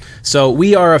Yeah. So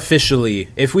we are officially,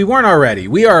 if we weren't already,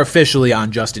 we are officially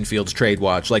on Justin Fields trade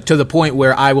watch, like to the point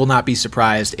where I will not be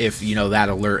surprised if, that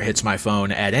alert hits my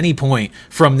phone at any point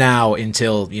from now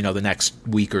until, the next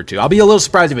week or two. I'll be a little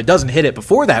surprised if it doesn't hit it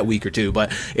before that week or two,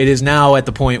 but it is now at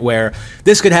the point where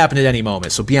this could happen at any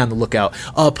moment. So be on the lookout.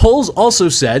 Poles also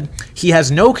said he has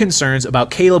no concerns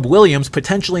about Caleb Williams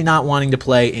potentially not wanting to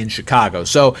play in Chicago.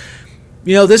 So,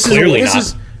 this is clearly.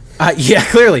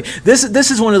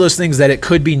 This is one of those things that it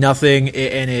could be nothing,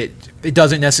 and it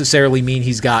doesn't necessarily mean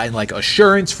he's gotten like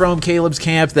assurance from Caleb's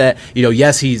camp that,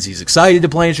 yes, he's excited to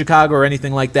play in Chicago or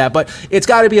anything like that, but it's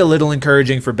got to be a little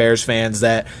encouraging for Bears fans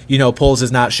that, Poles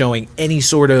is not showing any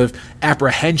sort of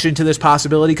apprehension to this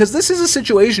possibility, because this is a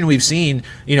situation we've seen,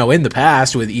 in the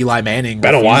past with Eli Manning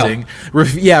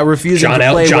refusing to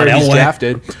play where he's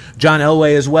drafted. John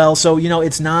Elway as well. So,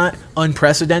 it's not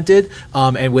unprecedented.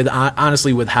 And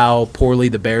honestly, with how poorly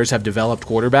the Bears have developed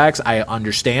quarterbacks, I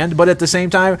understand. But at the same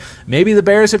time, maybe the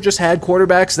Bears have just had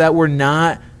quarterbacks that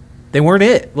they weren't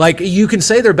it. Like, you can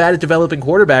say they're bad at developing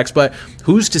quarterbacks, but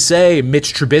who's to say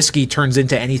Mitch Trubisky turns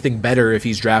into anything better if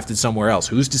he's drafted somewhere else?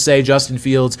 Who's to say Justin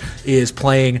Fields is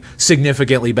playing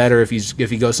significantly better if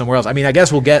he goes somewhere else? I mean, I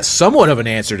guess we'll get somewhat of an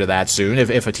answer to that soon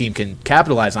if a team can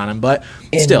capitalize on him, but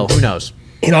still, who knows?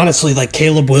 And honestly, like,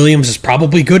 Caleb Williams is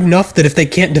probably good enough that if they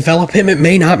can't develop him, it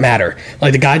may not matter.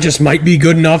 Like, the guy just might be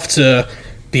good enough to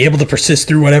be able to persist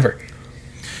through whatever.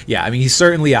 Yeah, I mean, he's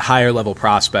certainly a higher level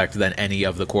prospect than any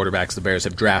of the quarterbacks the Bears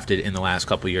have drafted in the last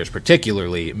couple of years,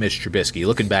 particularly Mitch Trubisky.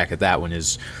 Looking back at that one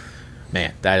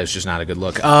man, that is just not a good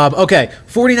look. Okay,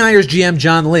 49ers GM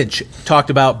John Lynch talked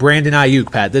about Brandon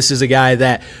Ayuk, Pat. This is a guy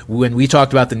that when we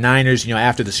talked about the Niners,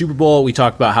 after the Super Bowl, we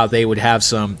talked about how they would have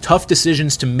some tough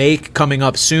decisions to make coming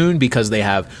up soon because they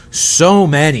have so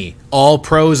many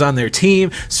all-pros on their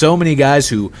team, so many guys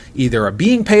who either are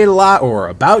being paid a lot or are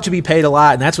about to be paid a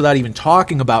lot, and that's without even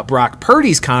talking about Brock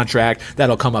Purdy's contract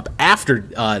that'll come up after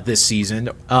this season.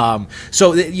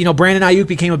 So, Brandon Ayuk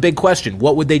became a big question.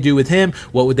 What would they do with him?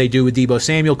 What would they do with Deebo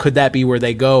Samuel? Could that be where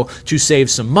they go to save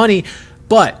some money?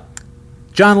 But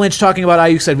John Lynch, talking about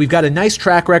Ayuk, said, we've got a nice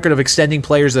track record of extending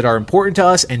players that are important to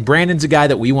us, and Brandon's a guy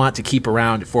that we want to keep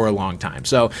around for a long time.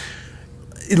 So,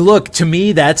 look, to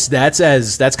me, that's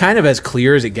kind of as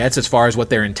clear as it gets as far as what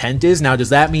their intent is. Now, does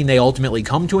that mean they ultimately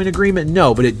come to an agreement?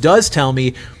 No, but it does tell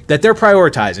me that they're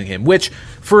prioritizing him, which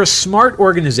for a smart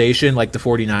organization like the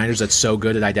 49ers that's so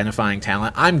good at identifying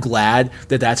talent, I'm glad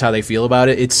that that's how they feel about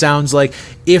it. It sounds like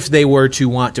if they were to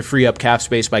want to free up cap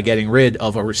space by getting rid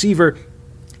of a receiver,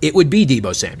 it would be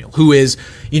Deebo Samuel, who is,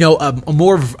 a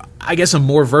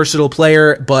more versatile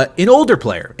player, but an older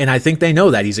player. And I think they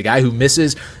know that. He's a guy who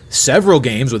misses several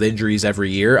games with injuries every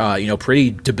year,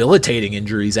 pretty debilitating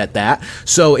injuries at that.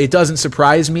 So it doesn't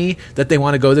surprise me that they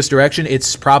want to go this direction.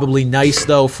 It's probably nice,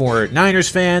 though, for Niners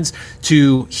fans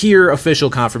to hear official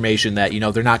confirmation that,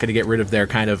 they're not going to get rid of their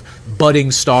kind of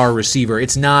budding star receiver.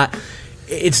 It's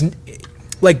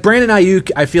like Brandon Ayuk,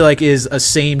 I feel like, is a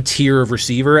same tier of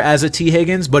receiver as a T.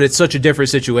 Higgins, but it's such a different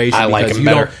situation. I like him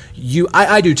better.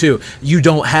 I do too. You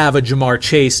don't have a Jamar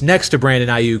Chase next to Brandon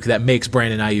Ayuk that makes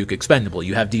Brandon Ayuk expendable.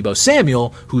 You have Deebo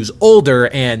Samuel, who's older,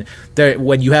 and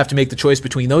when you have to make the choice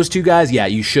between those two guys, yeah,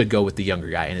 you should go with the younger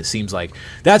guy, and it seems like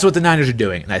that's what the Niners are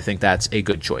doing, and I think that's a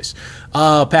good choice.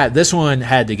 Pat, this one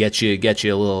had to get you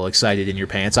a little excited in your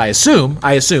pants. I assume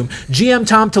GM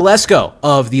Tom Telesco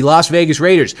of the Las Vegas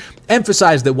Raiders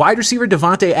emphasized that wide receiver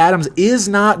Davante Adams is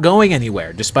not going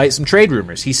anywhere, despite some trade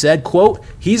rumors. He said, quote,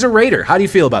 he's a Raider. How do you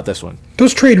feel about this one?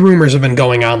 Those trade rumors have been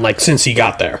going on since he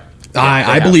got there.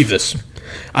 I believe this.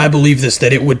 I believe this,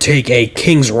 that it would take a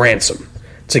king's ransom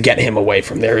to get him away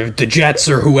from there. The Jets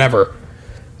or whoever,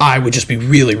 I would just be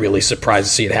really, really surprised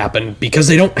to see it happen because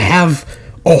they don't have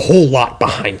a whole lot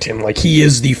behind him. Like, he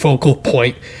is the focal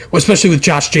point, especially with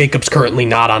Josh Jacobs currently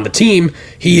not on the team.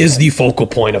 He is the focal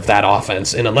point of that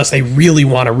offense. And unless they really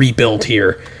want to rebuild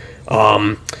here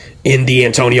in the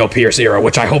Antonio Pierce era,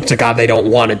 which I hope to God they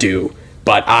don't want to do,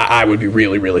 but I would be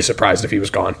really, really surprised if he was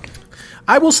gone.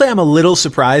 I will say I'm a little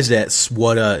surprised at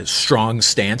what a strong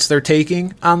stance they're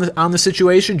taking on the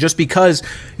situation, just because,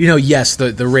 yes,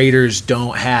 the Raiders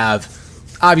don't have...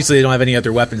 Obviously, they don't have any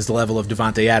other weapons the level of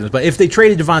Davante Adams, but if they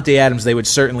traded Davante Adams, they would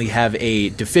certainly have a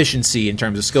deficiency in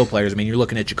terms of skill players. I mean, you're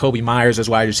looking at Jacoby Myers as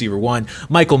wide receiver 1,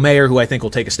 Michael Mayer, who I think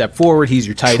will take a step forward. He's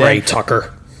your tight end.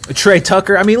 Trey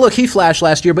Tucker. I mean, look, he flashed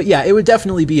last year, but yeah, it would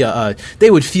definitely be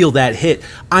they would feel that hit.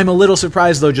 I'm a little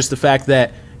surprised, though, just the fact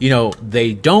that,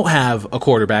 they don't have a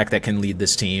quarterback that can lead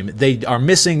this team. They are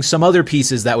missing some other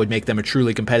pieces that would make them a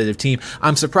truly competitive team.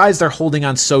 I'm surprised they're holding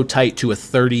on so tight to a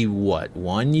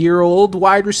 31-year-old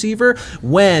wide receiver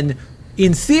when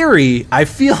in theory, I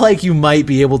feel like you might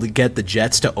be able to get the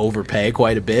Jets to overpay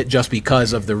quite a bit just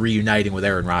because of the reuniting with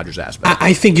Aaron Rodgers aspect.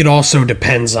 I think it also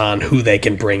depends on who they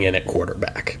can bring in at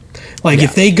quarterback. Like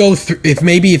if they go through,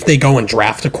 if they go and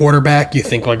draft a quarterback, you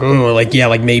think like, oh, like yeah,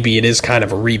 like maybe it is kind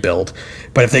of a rebuild.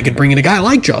 But if they could bring in a guy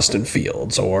like Justin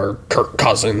Fields or Kirk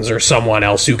Cousins or someone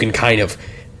else who can kind of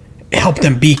help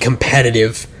them be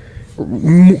competitive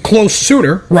close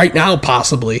sooner, right now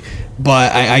possibly,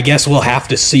 but I guess we'll have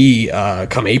to see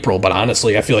come April. But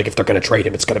honestly, I feel like if they're going to trade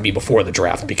him, it's going to be before the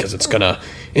draft because it's going to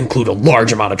include a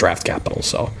large amount of draft capital.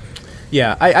 So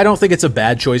yeah, I don't think it's a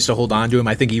bad choice to hold on to him.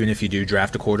 I think even if you do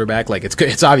draft a quarterback, like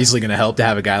it's obviously going to help to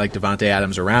have a guy like Davante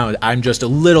Adams around. I'm just a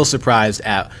little surprised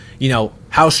at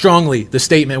how strongly the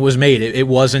statement was made. It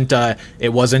wasn't a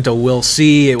we'll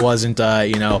see. It wasn't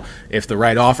if the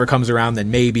right offer comes around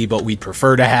then maybe, but we'd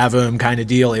prefer to have him kind of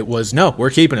deal. It was no, we're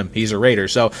keeping him. He's a Raider.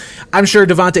 So I'm sure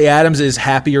Davante Adams is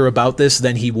happier about this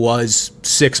than he was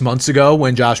 6 months ago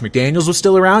when Josh McDaniels was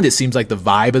still around. It seems like the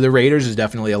vibe of the Raiders is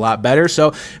definitely a lot better.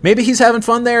 So maybe he's having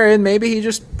fun there and maybe he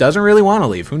just doesn't really want to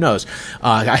leave. Who knows?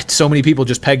 So many people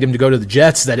just pegged him to go to the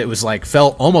Jets that it was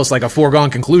felt almost like a foregone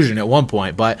conclusion at one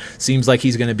point, but seems like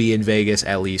he's going to be in Vegas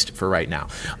at least for right now.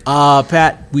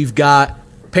 Pat, we've got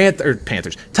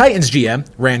Titans GM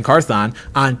Ran Carthon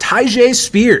on Tyjae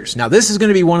Spears. Now, this is going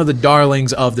to be one of the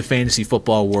darlings of the fantasy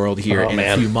football world here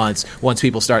a few months once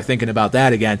people start thinking about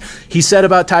that again. He said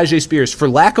about Tyjae Spears, for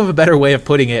lack of a better way of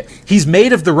putting it, he's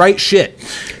made of the right shit.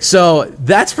 So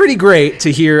that's pretty great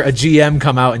to hear a GM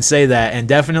come out and say that, and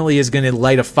definitely is going to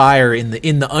light a fire in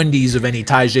the undies of any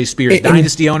Tyjae Spears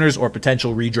dynasty owners or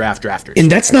potential redraft drafters.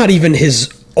 And that's not even his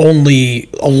only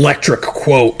electric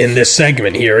quote in this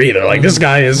segment here either. Like, this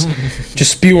guy is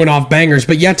just spewing off bangers.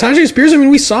 But yeah, Tyjae Spears, I mean,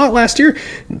 we saw it last year.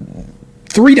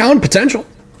 3 down potential.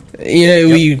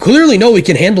 We clearly know he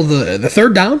can handle the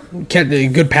third down. A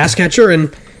good pass catcher,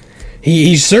 and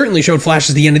he certainly showed flashes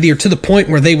at the end of the year to the point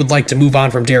where they would like to move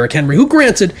on from Derrick Henry, who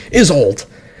granted is old,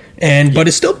 but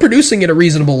is still producing at a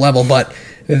reasonable level. But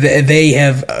they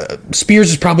have Spears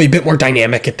is probably a bit more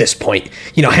dynamic at this point.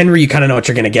 Henry, you kind of know what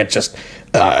you're going to get, just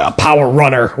a power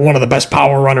runner, one of the best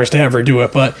power runners to ever do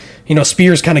it. But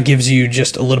Spears kind of gives you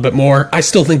just a little bit more. I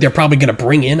still think they're probably going to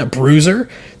bring in a bruiser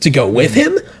to go with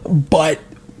him, but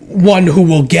one who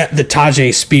will get the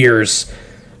Tyjae Spears,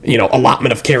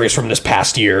 allotment of carries from this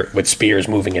past year, with Spears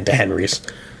moving into Henry's.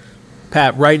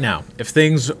 Pat, right now, if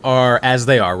things are as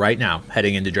they are right now,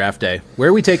 heading into draft day, where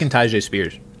are we taking Tyjae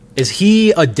Spears? Is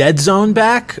he a dead zone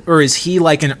back, or is he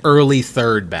like an early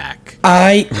third back?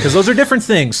 Because those are different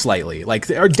things slightly. Like,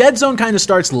 our dead zone kind of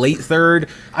starts late third,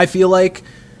 I feel like.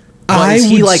 Is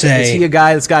he a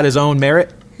guy that's got his own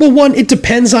merit? Well, one, it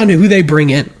depends on who they bring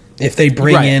in. If they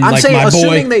bring in, I'm like, saying, my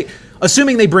boy...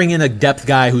 Assuming they bring in a depth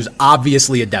guy who's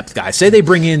obviously a depth guy. Say they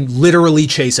bring in literally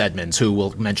Chase Edmonds, who we'll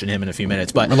mention him in a few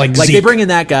minutes, but like they bring in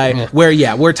that guy where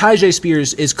Tyjae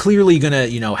Spears is clearly going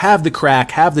to, have the crack,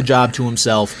 have the job to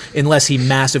himself, unless he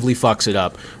massively fucks it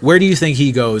up. Where do you think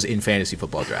he goes in fantasy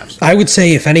football drafts? I would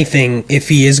say, if anything, if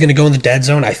he is going to go in the dead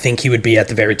zone, I think he would be at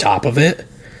the very top of it.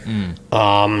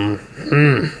 I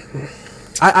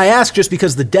ask just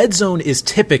because the dead zone is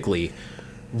typically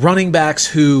running backs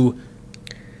who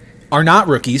are not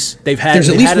rookies. There's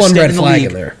at least one red flag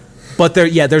in there. But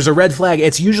there's a red flag.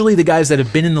 It's usually the guys that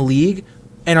have been in the league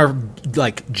and are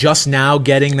like just now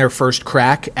getting their first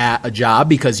crack at a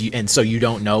job so you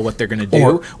don't know what they're going to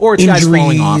do, or it's guys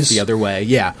falling off the other way.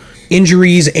 Yeah,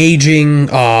 injuries, aging,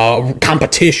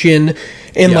 competition,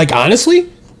 and honestly,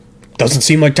 doesn't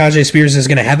seem like Tyjae Spears is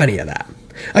going to have any of that.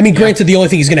 I mean, granted, the only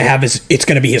thing he's going to have is it's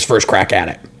going to be his first crack at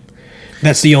it.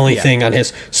 That's the only thing on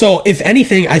his. So, if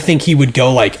anything, I think he would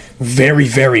go very,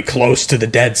 very close to the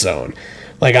dead zone.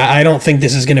 I don't think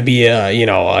this is going to be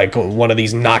one of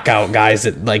these knockout guys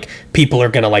that people are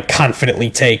going to confidently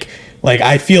take.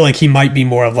 I feel like he might be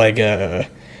more of it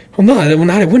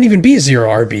wouldn't even be a 0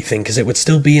 RB thing because it would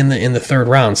still be in the third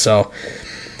round. So,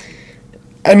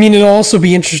 I mean, it'll also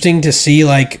be interesting to see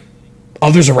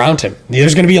others around him.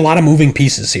 There's going to be a lot of moving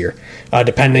pieces here,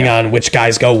 depending on which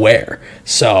guys go where.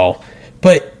 So.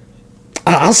 But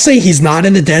I'll say he's not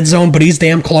in the dead zone, but he's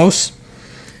damn close.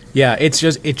 Yeah, it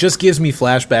just gives me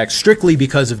flashbacks strictly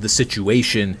because of the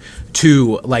situation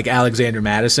to Alexander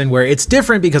Mattison, where it's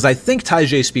different because I think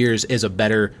Tyjae Spears is a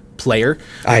better player.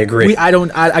 I agree. I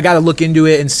got to look into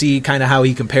it and see kind of how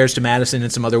he compares to Mattison in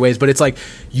some other ways. But it's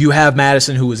you have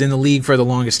Mattison, who was in the league for the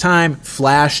longest time,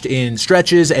 flashed in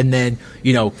stretches, and then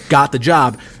got the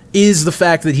job. Is the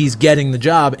fact that he's getting the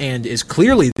job and is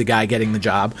clearly the guy getting the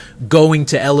job going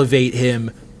to elevate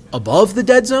him above the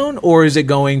dead zone, or is it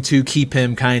going to keep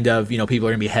him kind of, people are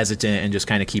going to be hesitant and just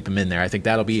kind of keep him in there? I think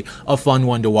that'll be a fun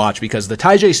one to watch because the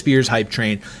Tyjae Spears hype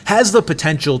train has the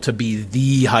potential to be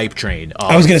the hype train.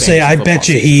 I was going to say, I bet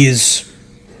you he's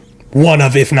one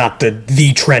of, if not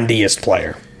the trendiest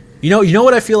player. You know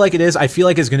what I feel like it is? I feel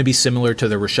like it's going to be similar to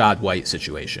the Rachaad White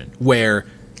situation, where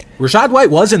Rachaad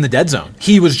White was in the dead zone.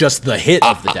 He was just the hit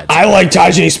of the dead zone. I like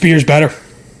Tyjae Spears better.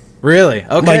 Really?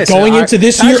 Okay. Like going into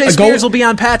this year, Tyjae Spears will be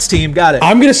on Pat's team. Got it.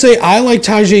 I'm going to say I like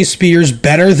Tyjae Spears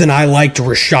better than I liked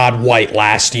Rachaad White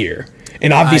last year.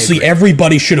 And obviously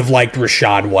everybody should have liked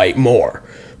Rachaad White more.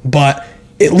 But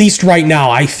at least right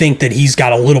now, I think that he's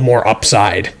got a little more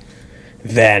upside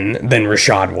than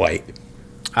Rachaad White.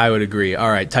 I would agree.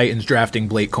 All right, Titans drafting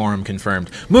Blake Corum confirmed.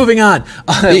 Moving on.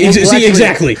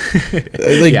 Exactly.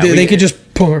 They could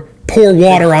just pour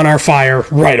water on our fire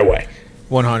right away.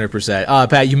 100%.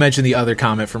 Pat, you mentioned the other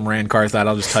comment from Rand Carr. Thought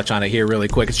I'll just touch on it here really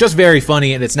quick. It's just very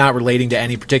funny, and it's not relating to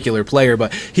any particular player,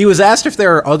 but he was asked if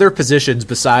there are other positions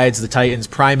besides the Titans'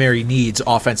 primary needs,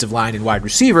 offensive line and wide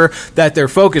receiver, that they're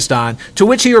focused on, to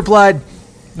which he replied,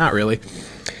 not really.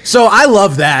 So I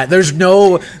love that. There's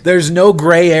no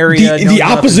gray area. The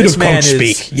opposite of coach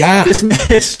speak. Yeah. This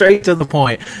man is straight to the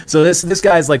point. So this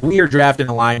guy's like, we are drafting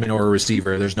a lineman or a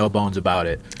receiver. There's no bones about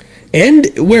it. And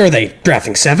where are they?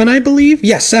 Drafting 7, I believe?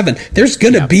 Yeah, 7. There's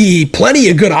going to be plenty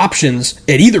of good options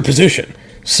at either position.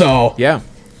 So yeah.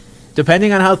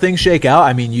 Depending on how things shake out,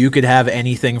 I mean, you could have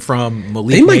anything from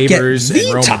Malik Nabers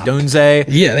and Rome Odunze.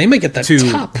 Yeah, they might get that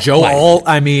to top Joe Alt.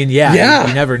 I mean, yeah.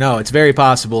 You never know. It's very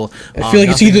possible. I feel like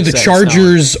it's either the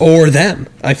Chargers or them.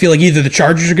 I feel like either the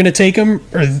Chargers are going to take him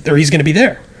or he's going to be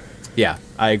there. Yeah,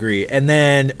 I agree. And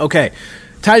then, okay,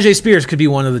 Tyjae Spears could be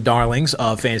one of the darlings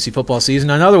of fantasy football season.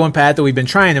 Another one, Pat, that we've been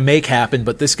trying to make happen,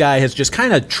 but this guy has just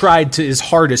kind of tried his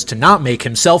hardest to not make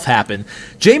himself happen.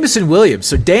 Jameson Williams.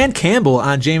 So Dan Campbell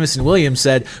on Jameson Williams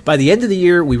said, by the end of the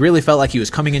year, we really felt like he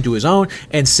was coming into his own,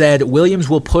 and said Williams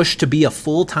will push to be a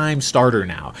full-time starter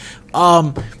now.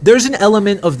 There's an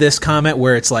element of this comment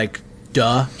where it's like,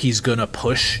 duh, he's gonna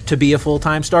push to be a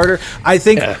full-time starter. I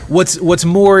think what's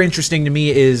more interesting to me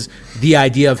is the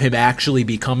idea of him actually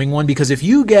becoming one, because if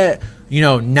you get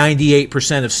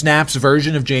 98% of snaps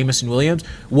version of Jameson Williams,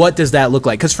 what does that look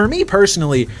like? Because for me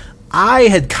personally, I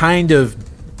had kind of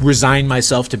resigned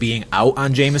myself to being out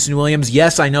on Jameson Williams.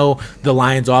 Yes, I know the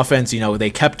Lions offense, they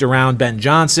kept around Ben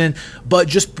Johnson, but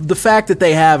just the fact that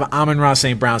they have Amon-Ra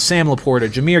St. Brown, Sam Laporta,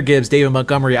 Jahmyr Gibbs, David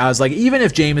Montgomery, I was like, even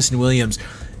if Jameson Williams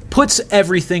puts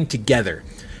everything together,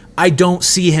 I didn't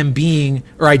see him being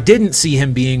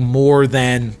more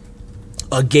than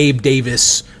a Gabe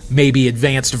Davis, maybe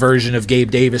advanced version of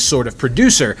Gabe Davis sort of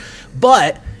producer.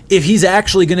 But if he's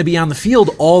actually going to be on the field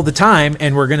all the time,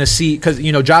 and we're going to see, because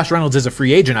Josh Reynolds is a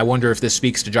free agent, I wonder if this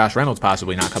speaks to Josh Reynolds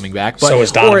possibly not coming back. But, so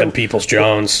is Donovan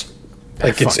Peoples-Jones.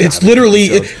 Like it's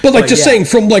literally, saying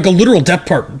from like a literal depth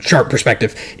chart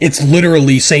perspective, it's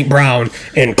literally St. Brown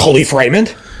and Khalif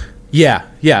Raymond. Yeah.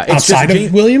 It's outside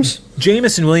of Williams?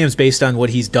 Jameson Williams, based on what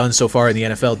he's done so far in the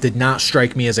NFL, did not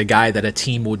strike me as a guy that a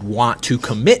team would want to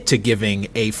commit to giving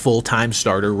a full-time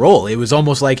starter role. It was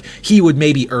almost like he would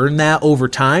maybe earn that over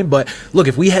time. But look,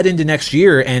 if we head into next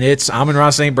year and it's Amon-Ra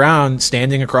St. Brown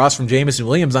standing across from Jameson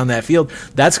Williams on that field,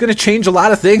 that's going to change a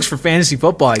lot of things for fantasy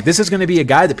football. Like, this is going to be a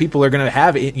guy that people are going to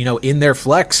have, in their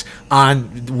flex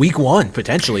on week 1,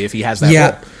 potentially, if he has that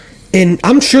role. And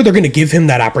I'm sure they're going to give him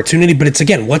that opportunity, but it's,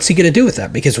 again, what's he going to do with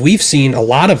that? Because we've seen a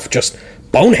lot of just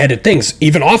boneheaded things,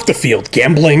 even off the field,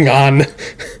 gambling on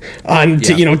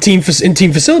team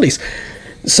facilities.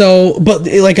 So, but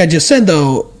like I just said,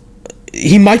 though,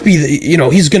 he might be,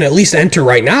 he's going to at least enter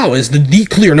right now as the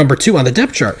clear number 2 on the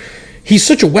depth chart. He's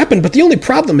such a weapon, but the only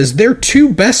problem is their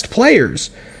 2 best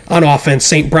players on offense,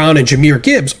 St. Brown and Jahmyr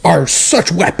Gibbs, are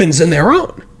such weapons in their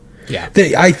own. Yeah,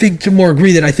 I think to more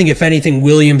agree that I think if anything,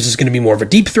 Williams is going to be more of a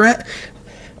deep threat.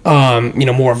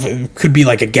 More of could be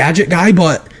like a gadget guy,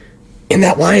 but in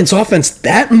that Lions offense,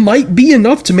 that might be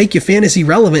enough to make you fantasy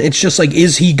relevant. It's just like,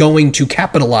 is he going to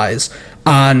capitalize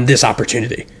on this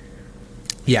opportunity?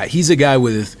 Yeah, he's a guy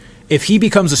if he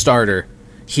becomes a starter,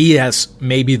 he has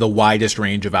maybe the widest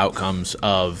range of outcomes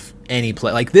of any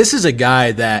play. Like, this is a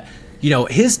guy that,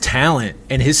 his talent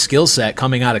and his skill set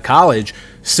coming out of college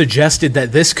suggested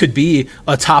that this could be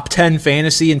a top 10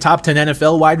 fantasy and top 10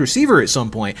 NFL wide receiver at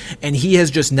some point. And he has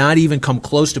just not even come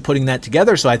close to putting that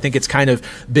together. So I think it's kind of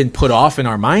been put off in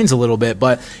our minds a little bit.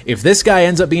 But if this guy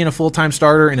ends up being a full-time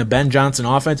starter in a Ben Johnson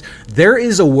offense, there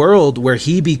is a world where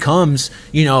he becomes,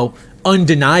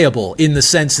 undeniable in the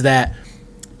sense that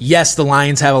yes, the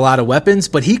Lions have a lot of weapons,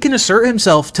 but he can assert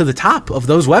himself to the top of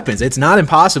those weapons. It's not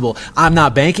impossible. I'm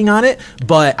not banking on it,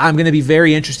 but I'm going to be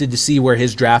very interested to see where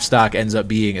his draft stock ends up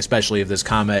being, especially if this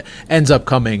comment ends up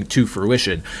coming to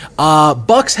fruition.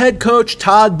 Bucks head coach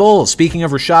Todd Bowles, speaking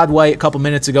of Rachaad White a couple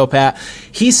minutes ago, Pat,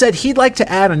 he said he'd like to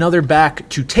add another back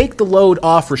to take the load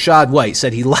off Rachaad White.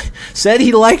 Said he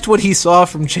liked what he saw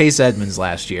from Chase Edmonds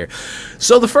last year.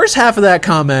 So the first half of that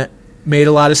comment made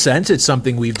a lot of sense. It's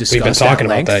something we've discussed. We've been talking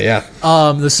about that, yeah.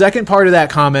 The second part of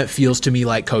that comment feels to me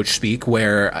like coach speak,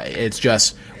 where it's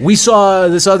just, we saw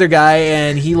this other guy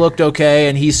and he looked okay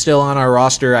and he's still on our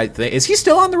roster. I think, is he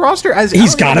still on the roster?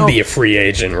 He's got to be a free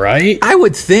agent, right? I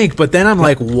would think, but then I'm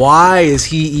like, why is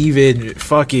he even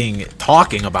fucking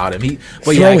talking about him?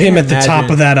 Throw him at the top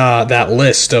of that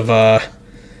list of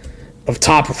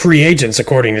top free agents,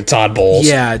 according to Todd Bowles.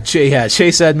 Yeah,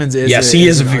 Chase Edmonds is. Yes, he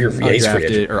is a free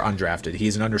agent. Or undrafted.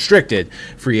 He's an unrestricted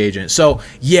free agent. So,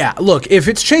 yeah, look, if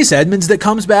it's Chase Edmonds that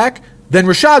comes back, then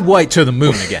Rachaad White to the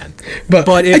moon again. but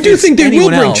I do think they will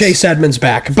bring Chase Edmonds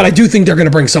back, but I do think they're going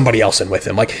to bring somebody else in with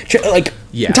him.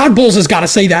 Todd Bowles has got to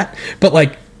say that,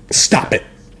 but, stop it.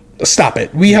 Stop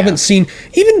it. We haven't seen,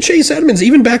 even Chase Edmonds,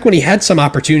 even back when he had some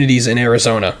opportunities in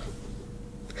Arizona,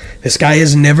 this guy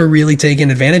has never really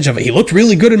taken advantage of it. He looked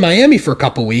really good in Miami for a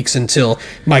couple weeks until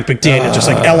Mike McDaniel just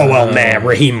LOL,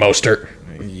 Raheem Mostert.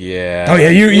 Yeah. Oh, yeah,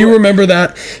 you remember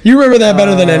that. You remember that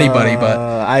better than anybody. But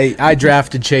I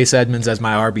drafted Chase Edmonds as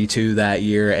my RB2 that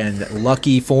year, and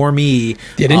lucky for me.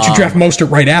 Yeah, didn't you draft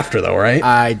Mostert right after, though, right?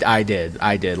 I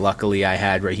did. Luckily, I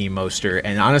had Raheem Mostert.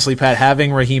 And honestly, Pat,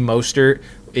 having Raheem Mostert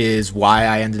is why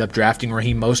I ended up drafting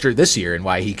Raheem Mostert this year and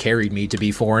why he carried me to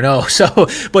be 4-0.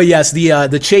 So, but yes,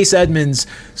 the Chase Edmonds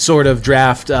sort of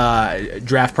draft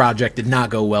project did not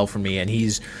go well for me, and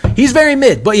he's very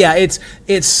mid. But yeah,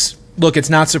 it's look, it's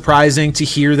not surprising to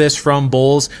hear this from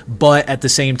Bowles, but at the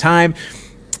same time,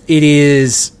 it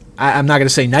is. I'm not going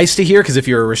to say nice to hear, because if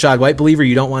you're a Rachaad White believer,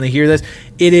 you don't want to hear this.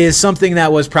 It is something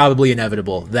that was probably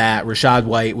inevitable, that Rachaad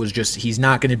White was he's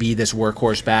not going to be this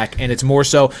workhorse back, and it's more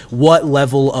so what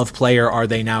level of player are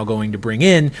they now going to bring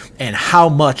in, and how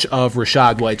much of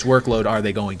Rachaad White's workload are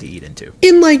they going to eat into?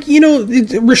 In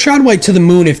Rachaad White to the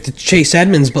moon if it's Chase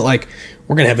Edmonds, but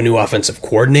we're going to have a new offensive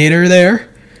coordinator there.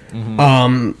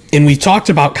 Mm-hmm. And we talked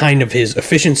about kind of his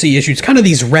efficiency issues, kind of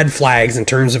these red flags in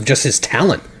terms of just his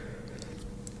talent.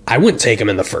 I wouldn't take him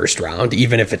in the first round,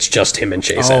 even if it's just him and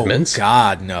Chase Edmonds. Oh,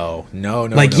 God, no.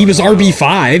 He was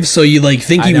RB5, so you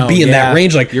think he would be in that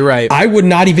range. You're right. I would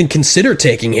not even consider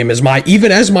taking him as my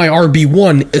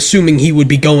RB1, assuming he would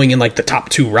be going in the top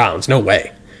 2 rounds. No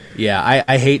way. Yeah,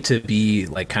 I hate to be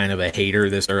kind of a hater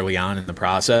this early on in the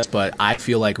process, but I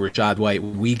feel like Rachaad White,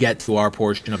 we get to our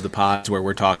portion of the pods where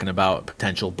we're talking about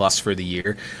potential busts for the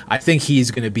year. I think he's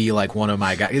going to be one of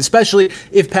my guys, especially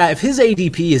if his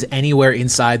ADP is anywhere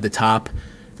inside the top,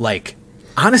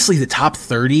 honestly, the top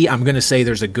 30, I'm going to say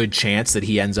there's a good chance that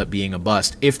he ends up being a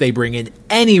bust if they bring in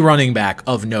any running back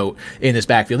of note in this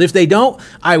backfield. If they don't,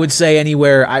 I would say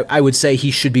anywhere, I would say he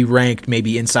should be ranked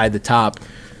maybe inside the top.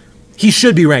 He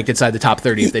should be ranked inside the top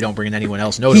 30 if they don't bring in anyone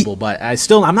else notable, but I'm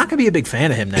not going to be a big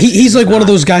fan of him next He's one of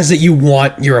those guys that you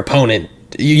want your opponent,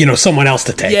 someone else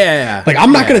to take. Yeah.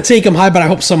 I'm not going to take him high, but I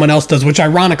hope someone else does, which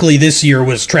ironically this year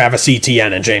was Travis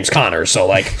Etienne and James Conner. So,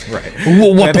 right.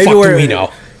 What the fuck do we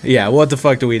know? Yeah, what the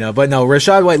fuck do we know? But no,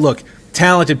 Rachaad White, look,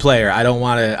 talented player. I don't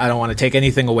want to take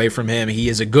anything away from him. He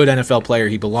is a good NFL player.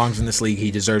 He belongs in this league.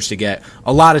 He deserves to get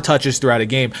a lot of touches throughout a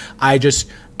game.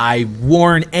 I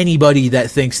warn anybody that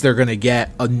thinks they're going to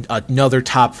get another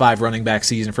top 5 running back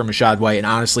season from Rachaad White, and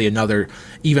honestly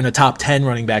even a top 10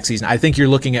 running back season. I think you're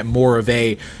looking at more of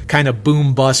a kind of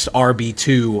boom bust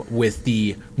RB2 with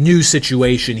the new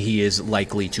situation he is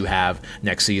likely to have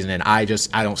next season, and I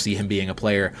don't see him being a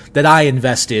player that I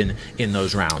invest in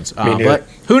those rounds. But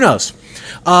who knows?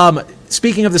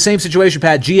 Speaking of the same situation,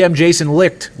 Pat, GM Jason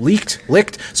Licht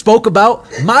spoke about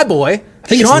my boy,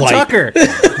 Sean Tucker.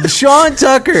 Sean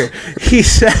Tucker. He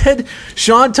said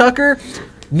Sean Tucker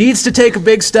needs to take a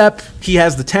big step. He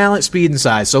has the talent, speed, and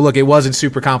size. So, look, it wasn't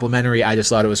super complimentary. I just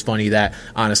thought it was funny that,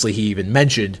 honestly, he even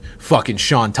mentioned fucking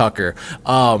Sean Tucker.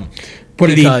 What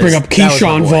did he bring up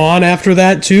Keyshawn Vaughn after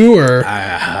that, too? Or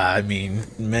I mean,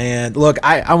 man, look,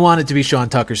 I want it to be Sean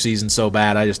Tucker season so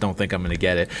bad. I just don't think I'm going to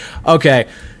get it. Okay.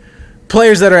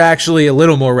 Players that are actually a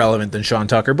little more relevant than Sean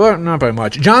Tucker, but not by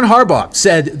much. John Harbaugh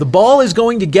said the ball is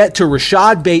going to get to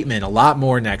Rashad Bateman a lot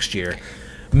more next year.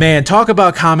 Man, talk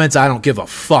about comments I don't give a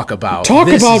fuck about.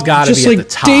 This about just be at the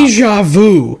top. Deja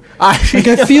vu. I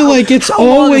feel like it's how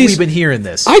always. Long have we been hearing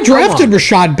this? I drafted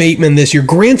Rashad Bateman this year,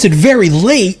 granted very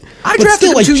late, I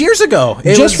drafted him 2 years ago.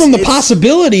 From the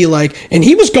possibility, and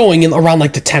he was going in around the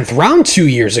 10th round 2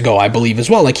 years ago, I believe as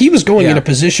well. He was going in a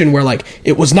position where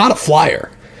it was not a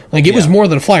flyer. It was more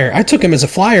than a flyer. I took him as a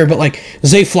flyer, but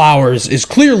Zay Flowers is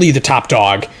clearly the top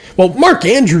dog. Well, Mark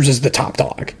Andrews is the top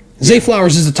dog. Zay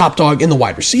Flowers is the top dog in the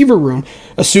wide receiver room,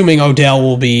 assuming Odell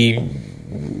will be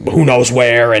who knows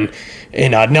where, and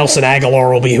Nelson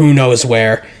Aguilar will be who knows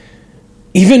where.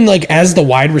 Even as the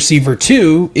wide receiver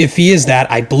too, if he is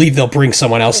that, I believe they'll bring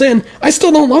someone else in. I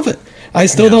still don't love it.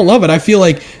 I feel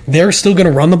like they're still going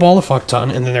to run the ball a fuck ton,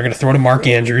 and then they're going to throw to Mark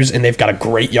Andrews, and they've got a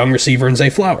great young receiver in Zay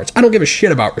Flowers. I don't give a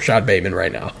shit about Rashad Bateman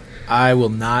right now. I will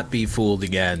not be fooled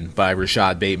again by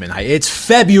Rashad Bateman. It's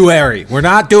February. We're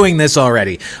not doing this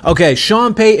already. Okay,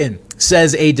 Sean Payton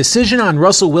says a decision on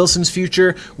Russell Wilson's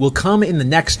future will come in the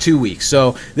next 2 weeks.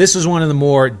 So this was one of the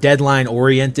more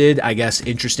deadline-oriented, I guess,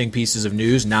 interesting pieces of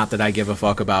news. Not that I give a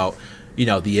fuck about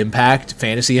the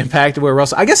fantasy impact of where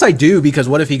Russell. I guess I do, because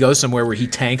what if he goes somewhere where he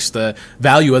tanks the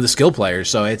value of the skill players?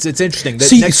 So it's interesting.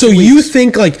 You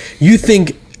think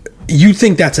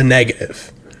that's a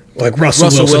negative, Russell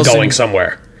Wilson going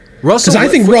somewhere? Because I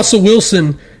think Russell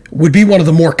Wilson would be one of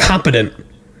the more competent.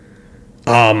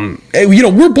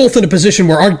 We're both in a position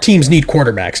where our teams need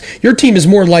quarterbacks. Your team is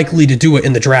more likely to do it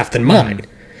in the draft than mine.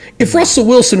 If Russell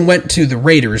Wilson went to the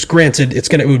Raiders, granted,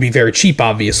 it would be very cheap,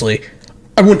 obviously.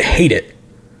 I wouldn't hate it.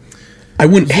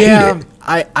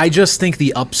 I just think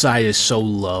the upside is so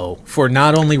low for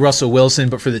not only Russell Wilson,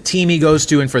 but for the team he goes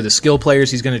to and for the skill players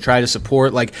he's going to try to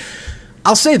support.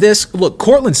 I'll say this. Look,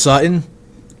 Cortland Sutton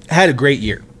had a great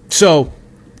year. So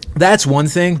that's one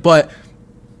thing, but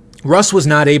Russ was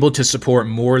not able to support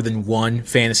more than one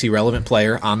fantasy-relevant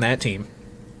player on that team.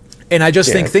 And I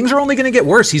just think things are only going to get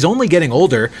worse. He's only getting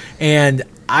older. And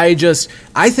I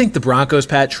think the Broncos,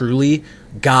 Pat, truly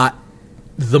got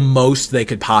the most they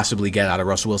could possibly get out of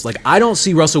Russell Wilson. I don't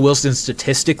see Russell Wilson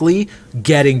statistically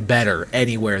getting better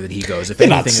anywhere that he goes. If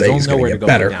anything, there's nowhere to go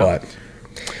better. But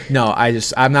no,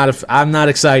 I'm not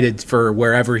excited for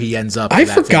wherever he ends up. I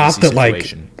forgot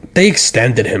that they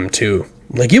extended him too.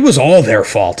 It was all their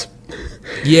fault.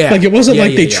 Yeah, it wasn't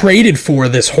they traded for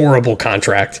this horrible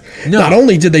contract. No. Not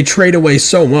only did they trade away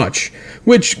so much,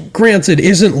 which granted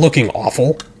isn't looking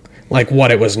awful.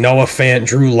 What it was, Noah Fant,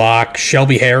 Drew Lock,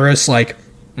 Shelby Harris,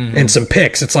 and some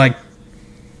picks. It's I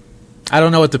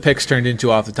don't know what the picks turned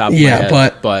into off the top of my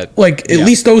head. But at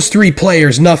least those three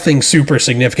players, nothing super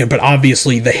significant, but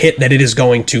obviously the hit that it is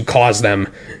going to cause them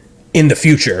in the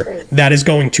future, that is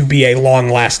going to be a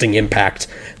long-lasting impact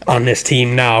on this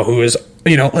team now, who is,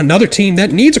 another team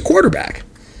that needs a quarterback.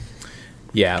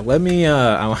 Yeah, let me,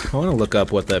 I want to look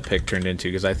up what that pick turned into,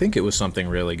 because I think it was something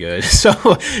really good.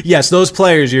 So, yes, those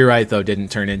players, you're right, though, didn't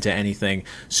turn into anything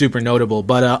super notable.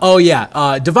 But,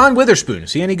 Devon Witherspoon,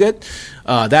 is he any good?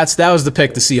 That was the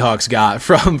pick the Seahawks got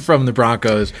from the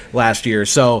Broncos last year.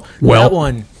 So, that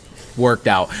one worked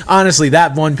out. Honestly,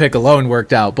 that one pick alone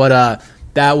worked out. But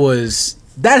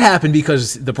that happened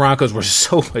because the Broncos were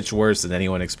so much worse than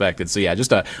anyone expected. So, yeah,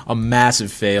 just a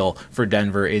massive fail for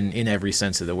Denver in every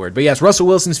sense of the word. But, yes, Russell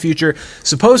Wilson's future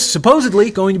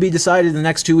supposedly going to be decided in the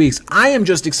next 2 weeks. I am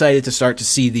just excited to start to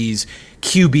see these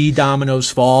QB dominoes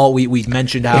fall. We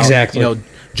mentioned how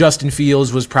Justin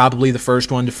Fields was probably the first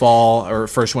one to fall, or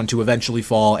first one to eventually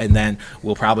fall, and then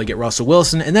we'll probably get Russell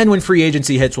Wilson. And then when free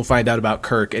agency hits, we'll find out about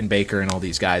Kirk and Baker and all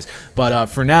these guys. But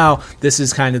for now, this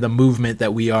is kind of the movement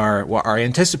that we are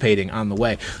anticipating on the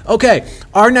way. Okay,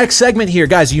 our next segment here,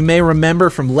 guys, you may remember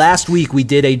from last week we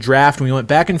did a draft, and we went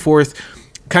back and forth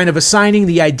kind of assigning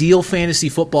the ideal fantasy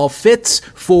football fits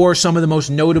for some of the most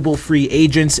notable free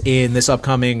agents in this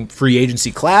upcoming free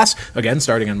agency class, again,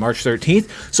 starting on March 13th.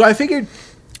 So I figured,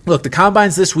 look, the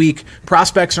Combine's this week.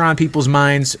 Prospects are on people's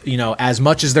minds, as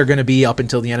much as they're going to be up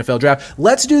until the NFL draft.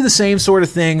 Let's do the same sort of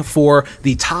thing for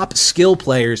the top skill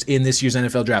players in this year's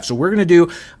NFL draft. So we're going to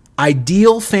do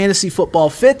ideal fantasy football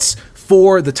fits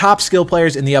for the top skill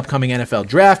players in the upcoming NFL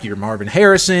draft. Your Marvin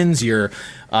Harrisons, your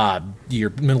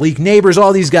Malik Neighbors,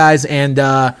 all these guys. And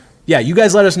you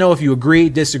guys let us know if you agree,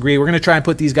 disagree. We're going to try and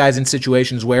put these guys in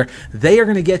situations where they are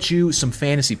going to get you some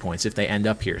fantasy points if they end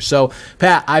up here. So,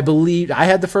 Pat, I believe I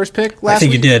had the first pick last week.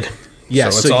 I think you did.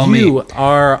 Yeah, so you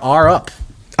are up.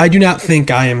 I do not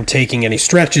think I am taking any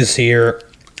stretches here.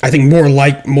 I think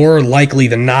more likely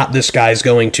than not, this guy's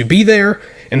going to be there.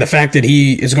 And the fact that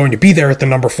he is going to be there at the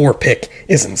number 4 pick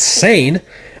is insane.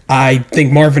 I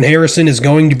think Marvin Harrison is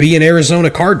going to be an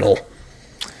Arizona Cardinal.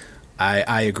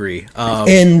 I agree.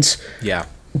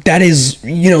 that is,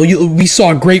 we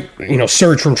saw a great,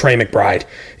 surge from Trey McBride.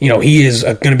 He is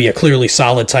going to be a clearly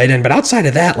solid tight end. But outside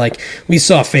of that, like, we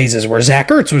saw phases where Zach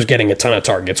Ertz was getting a ton of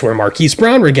targets, where Marquise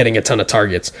Brown were getting a ton of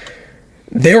targets.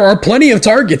 There are plenty of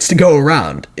targets to go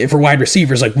around for wide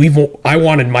receivers. Like, I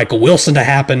wanted Michael Wilson to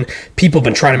happen. People have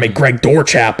been trying to make Greg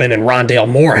Dortch happen and Rondale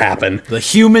Moore happen. The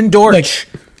human Dortch.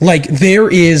 Like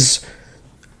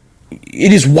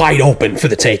it is wide open for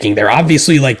the taking there.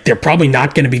 Obviously, like, they're probably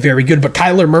not going to be very good, but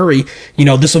Kyler Murray,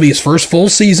 this will be his first full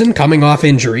season coming off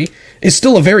injury, is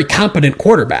still a very competent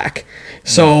quarterback.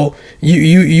 So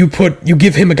you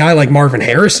give him a guy like Marvin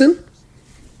Harrison.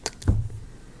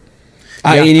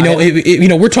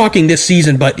 We're talking this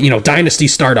season, but dynasty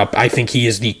startup, I think he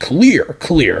is the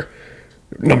clear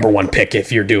number one pick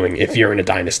if you're in a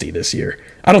dynasty this year.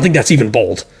 I don't think that's even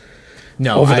bold.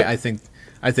 No, I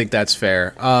think that's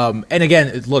fair. And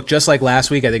again, look, just like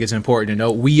last week, I think it's important to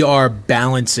note we are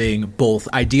balancing both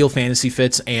ideal fantasy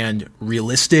fits and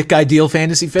realistic ideal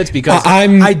fantasy fits, because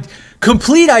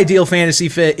complete ideal fantasy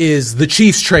fit is the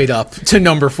Chiefs trade up to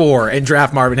number 4 and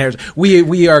draft Marvin Harrison.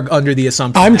 We are under the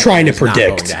assumption I'm trying to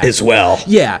predict as well.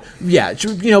 Yeah.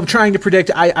 Trying to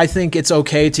predict. I think it's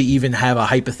okay to even have a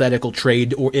hypothetical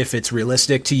trade, or if it's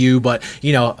realistic to you. But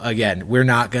again, we're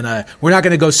not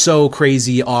gonna go so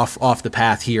crazy off the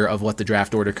path here of what the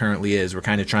draft order currently is. We're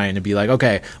kind of trying to be like,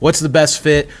 okay, what's the best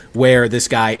fit where this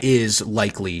guy is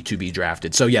likely to be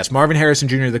drafted? So yes, Marvin Harrison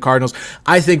Jr. of the Cardinals.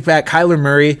 I think that Kyler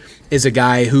Murray is a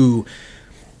guy who,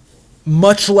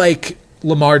 much like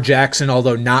Lamar Jackson,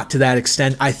 although not to that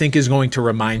extent, I think is going to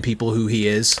remind people who he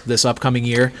is this upcoming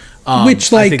year.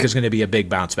 Which, I think is going to be a big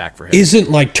bounce back for him. Isn't,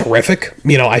 terrific.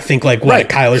 I think,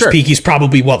 Kyler's peak, he's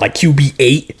probably, QB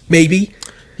 8, maybe?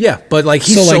 Yeah, but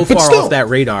he's so far still, off that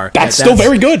radar. That's still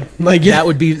very good. That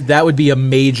would be a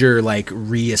major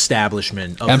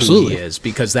reestablishment of who he is,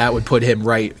 because that would put him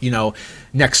right,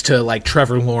 next to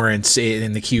Trevor Lawrence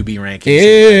in the QB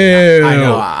rankings. Ew. I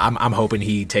know. I'm hoping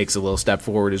he takes a little step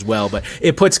forward as well, but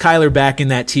it puts Kyler back in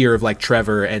that tier of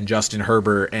Trevor and Justin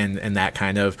Herbert and that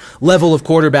kind of level of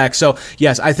quarterback. So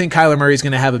yes, I think Kyler Murray is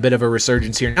going to have a bit of a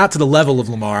resurgence here. Not to the level of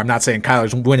Lamar. I'm not saying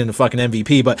Kyler's winning the fucking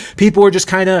MVP, but people are just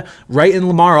kind of writing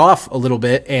Lamar off a little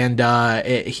bit, and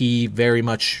he very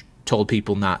much told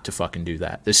people not to fucking do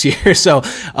that this year. So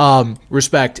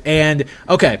respect. And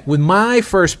okay, with my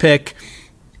first pick,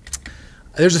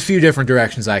 there's a few different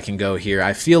directions I can go here.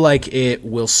 I feel like it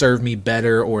will serve me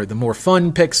better, or the more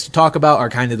fun picks to talk about are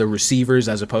kind of the receivers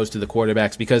as opposed to the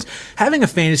quarterbacks, because having a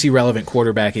fantasy relevant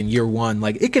quarterback in year one,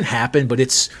 it can happen, but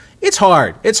it's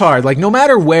hard. It's hard. No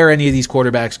matter where any of these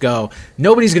quarterbacks go,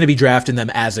 nobody's going to be drafting them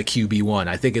as a QB1.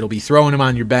 I think it'll be throwing them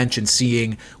on your bench and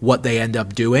seeing what they end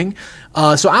up doing.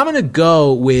 So I'm going to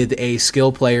go with a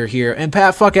skill player here. And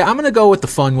Pat, fuck it, I'm going to go with the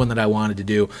fun one that I wanted to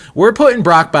do. We're putting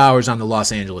Brock Bowers on the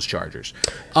Los Angeles Chargers.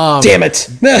 Damn it.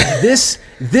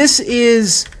 This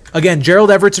is... Again, Gerald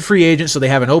Everett's a free agent, so they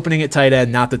have an opening at tight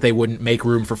end. Not that they wouldn't make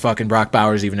room for fucking Brock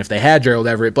Bowers even if they had Gerald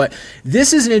Everett. But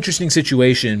this is an interesting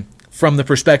situation from the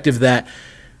perspective that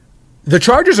the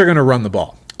Chargers are going to run the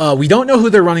ball. We don't know who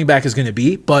their running back is going to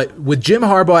be, but with Jim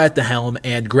Harbaugh at the helm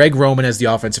and Greg Roman as the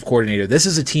offensive coordinator, this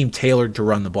is a team tailored to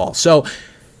run the ball. So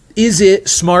is it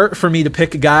smart for me to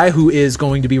pick a guy who is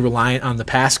going to be reliant on the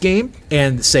pass game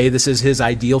and say this is his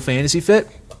ideal fantasy fit?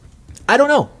 I don't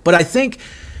know, but I think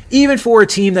even for a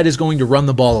team that is going to run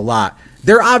the ball a lot,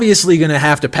 they're obviously going to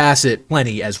have to pass it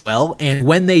plenty as well. And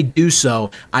when they do so,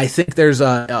 I think there's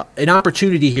an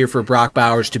opportunity here for Brock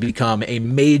Bowers to become a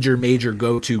major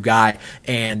go-to guy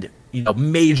and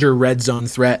major red zone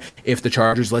threat if the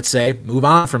Chargers, let's say, move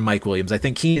on from Mike Williams. I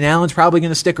think Keenan Allen's probably going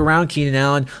to stick around. Keenan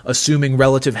Allen, assuming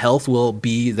relative health, will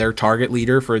be their target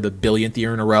leader for the billionth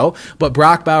year in a row. But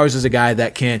Brock Bowers is a guy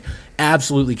that can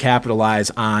absolutely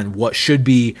capitalize on what should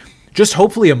be just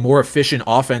hopefully a more efficient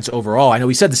offense overall. I know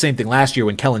we said the same thing last year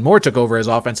when Kellen Moore took over as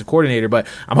offensive coordinator, but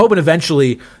I'm hoping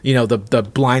eventually, the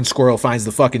blind squirrel finds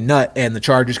the fucking nut and the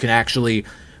Chargers can actually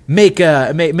make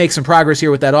some progress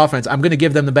here with that offense. I'm going to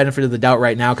give them the benefit of the doubt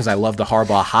right now because I love the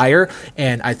Harbaugh hire,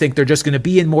 and I think they're just going to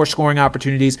be in more scoring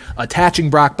opportunities, attaching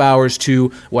Brock Bowers to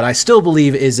what I still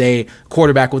believe is a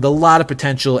quarterback with a lot of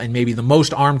potential and maybe the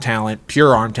most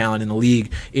pure arm talent in the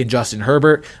league in Justin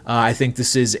Herbert. I think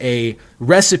this is a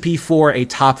recipe for a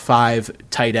top 5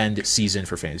 tight end season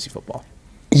for fantasy football.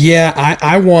 Yeah,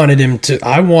 I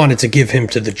wanted to give him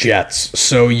to the Jets.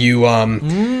 So you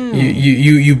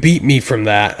beat me from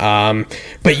that.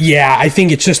 But yeah, I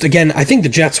think it's just, again, I think the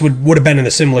Jets would have been in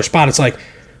a similar spot. It's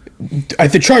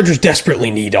the Chargers desperately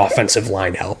need offensive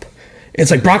line help.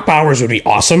 It's Brock Bowers would be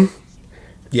awesome.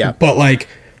 Yeah. But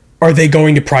are they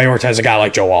going to prioritize a guy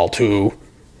like Joe Alt who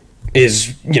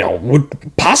is,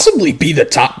 would possibly be the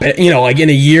top, like in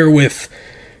a year with,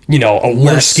 a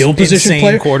worse skill position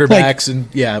player. Quarterbacks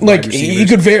he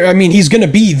could he's going to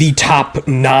be the top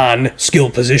non-skill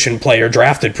position player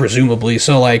drafted, presumably.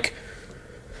 So, like,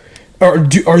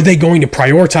 are they going to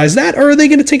prioritize that, or are they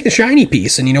going to take the shiny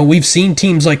piece? And, we've seen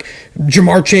teams like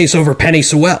Jamar Chase over Penei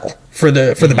Sewell for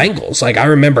the Bengals. Like, I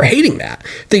remember hating that,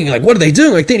 thinking, like, what are they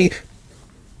doing? Like,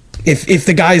 if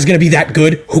the guy is going to be that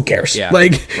good, who cares? Yeah,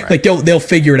 like they'll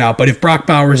figure it out. But if Brock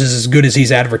Bowers is as good as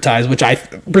he's advertised, which I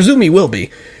presume he will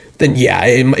be, then yeah,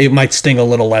 it might sting a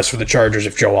little less for the Chargers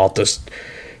if Joe Alt does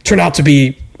turn out to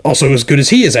be also as good as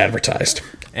he is advertised.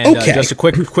 And just a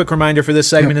quick reminder for this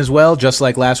segment as well, just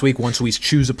like last week, once we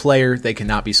choose a player, they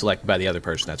cannot be selected by the other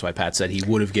person. That's why Pat said he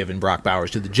would have given Brock Bowers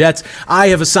to the Jets. I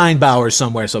have assigned Bowers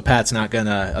somewhere, so Pat's not going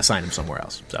to assign him somewhere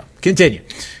else. So continue.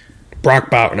 Brock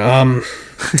Bowers.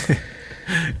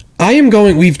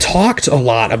 We've talked a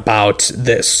lot about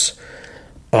this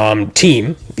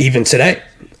team, even today,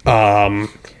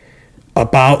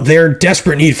 about their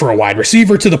desperate need for a wide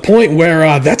receiver, to the point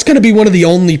where that's going to be one of the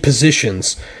only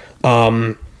positions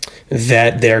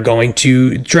that they're going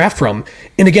to draft from.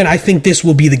 And again, I think this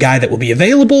will be the guy that will be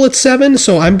available at 7,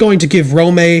 so I'm going to give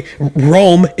Rome Odunze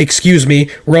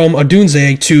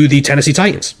to the Tennessee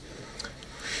Titans.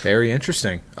 Very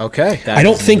interesting. Okay. I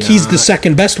don't think he's the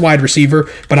second best wide receiver,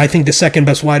 but I think the second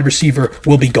best wide receiver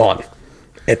will be gone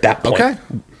at that point.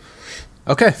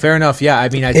 Okay, fair enough. Yeah, I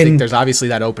think there's obviously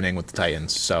that opening with the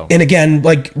Titans. So, and again,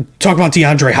 like, talk about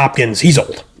DeAndre Hopkins, he's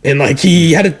old, and like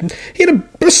he had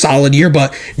a solid year,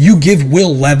 but you give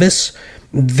Will Levis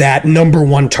that number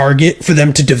 1 target for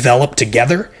them to develop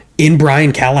together in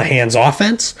Brian Callahan's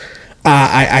offense.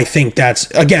 I think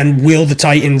that's, again, will the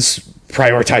Titans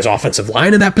prioritize offensive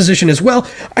line in that position as well?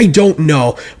 I don't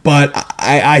know, but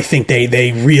I think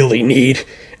they really need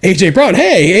A.J. Brown.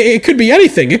 Hey, it could be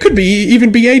anything. It could be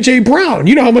even be A.J. Brown.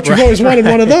 You know how much we've always wanted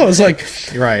one of those. Like,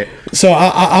 right. So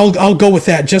I'll go with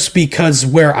that, just because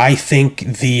where I think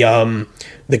the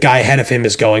guy ahead of him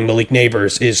is going, Malik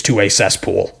Neighbors, is to a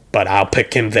cesspool. But I'll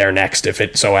pick him there next if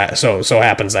it so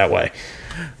happens that way.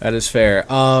 That is fair.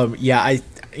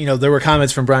 There were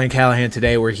comments from Brian Callahan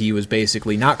today where he was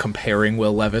basically not comparing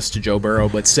Will Levis to Joe Burrow,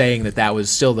 but saying that was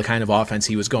still the kind of offense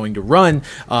he was going to run.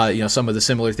 Some of the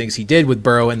similar things he did with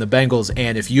Burrow and the Bengals.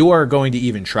 And if you are going to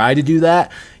even try to do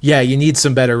that, you need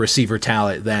some better receiver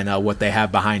talent than what they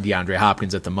have behind DeAndre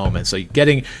Hopkins at the moment. So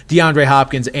getting DeAndre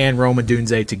Hopkins and Rome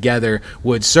Odunze together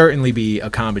would certainly be a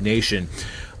combination.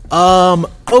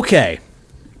 Okay.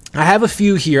 I have a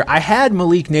few here. I had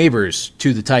Malik Neighbors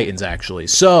to the Titans, actually.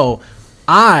 So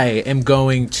I am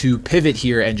going to pivot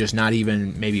here and just not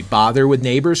even maybe bother with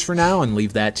Neighbors for now and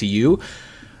leave that to you.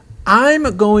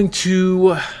 I'm going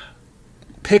to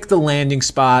pick the landing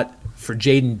spot for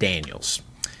Jaden Daniels.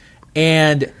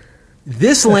 And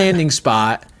this landing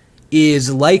spot is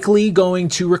likely going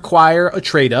to require a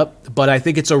trade up, but I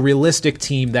think it's a realistic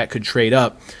team that could trade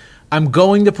up. I'm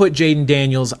going to put Jaden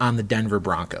Daniels on the Denver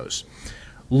Broncos.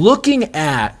 Looking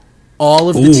at all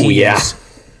of the teams,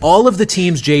 all of the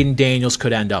teams Jaden Daniels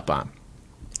could end up on.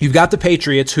 You've got the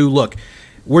Patriots who, look,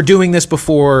 we're doing this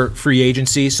before free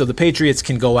agency, so the Patriots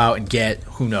can go out and get,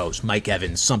 who knows, Mike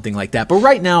Evans, something like that. But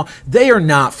right now, they are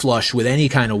not flush with any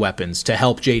kind of weapons to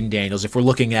help Jaden Daniels if we're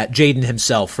looking at Jaden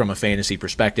himself from a fantasy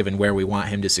perspective and where we want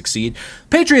him to succeed.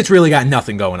 Patriots really got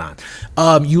nothing going on.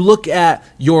 You look at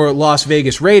your Las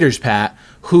Vegas Raiders, Pat,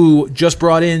 who just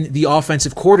brought in the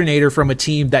offensive coordinator from a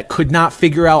team that could not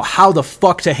figure out how the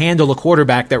fuck to handle a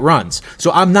quarterback that runs. So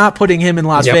I'm not putting him in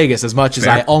Las Vegas as much as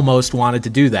I almost wanted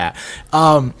to do that.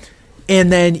 And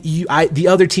then the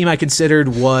other team I considered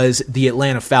was the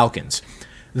Atlanta Falcons.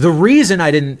 The reason I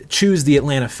didn't choose the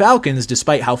Atlanta Falcons,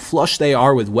 despite how flush they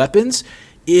are with weapons,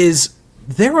 is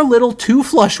they're a little too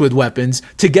flush with weapons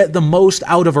to get the most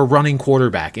out of a running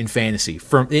quarterback in fantasy,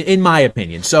 in my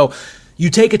opinion. So you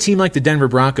take a team like the Denver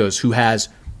Broncos, who has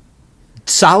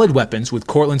solid weapons with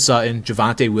Cortland Sutton,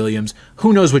 Javonte Williams.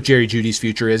 Who knows what Jerry Jeudy's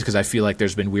future is, because I feel like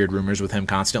there's been weird rumors with him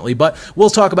constantly. But we'll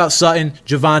talk about Sutton,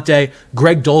 Javonte,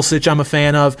 Greg Dulcich I'm a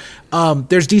fan of.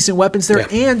 There's decent weapons there,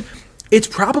 and it's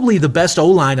probably the best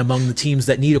O-line among the teams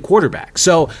that need a quarterback.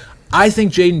 So I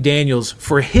think Jaden Daniels,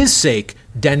 for his sake,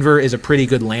 Denver is a pretty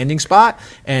good landing spot,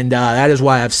 and that is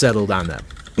why I've settled on them.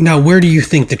 Now, where do you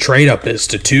think the trade-up is,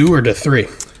 to 2 or to 3?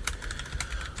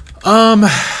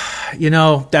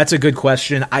 That's a good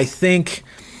question. I think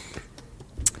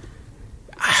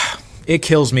it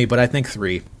kills me, but I think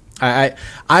 3. I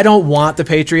don't want the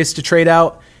Patriots to trade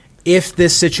out. If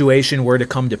this situation were to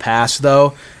come to pass,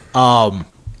 though,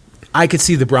 I could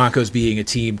see the Broncos being a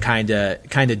team kind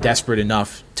of desperate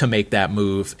enough to make that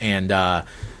move and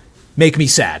make me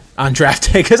sad on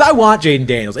draft day because I want Jaden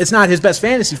Daniels. It's not his best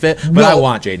fantasy fit, but I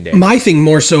want Jaden Daniels. My thing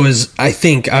more so is I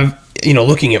think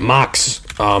looking at mocks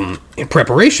in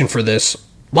preparation for this,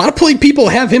 a lot of people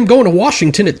have him going to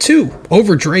Washington at 2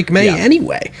 over Drake May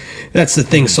anyway. That's the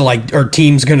thing. So, like, our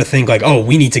team's going to think, like, oh,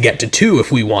 we need to get to 2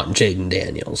 if we want Jaden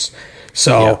Daniels.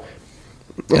 So,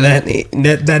 that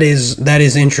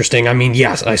is interesting. I mean,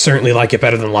 yes, I certainly like it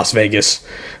better than Las Vegas.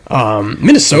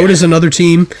 Minnesota's another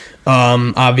team.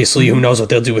 Obviously, who knows what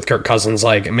they'll do with Kirk Cousins.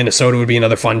 Like, Minnesota would be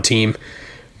another fun team.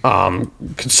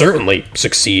 Could certainly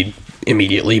succeed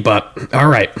immediately, but all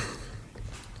right.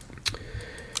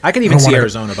 I can even see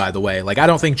Arizona, by the way. Like, I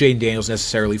don't think Jaden Daniels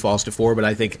necessarily falls to 4, but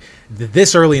I think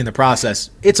this early in the process,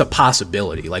 it's a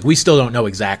possibility. Like, we still don't know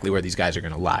exactly where these guys are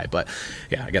going to lie. But,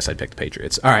 yeah, I guess I'd pick the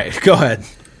Patriots. All right, go ahead.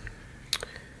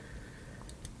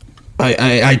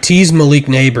 I tease Malik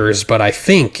Neighbors, but I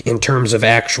think in terms of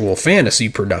actual fantasy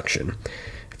production,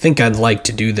 I think I'd like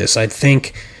to do this. I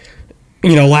think,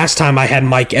 last time I had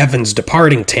Mike Evans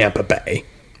departing Tampa Bay.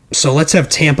 So let's have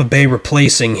Tampa Bay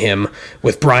replacing him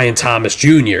with Brian Thomas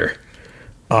Jr.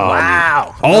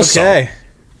 Wow. Also,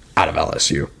 out of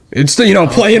LSU. It's,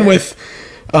 playing with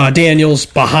Daniels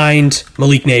behind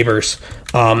Malik Neighbors.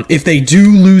 If they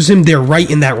do lose him, they're right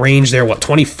in that range. They're,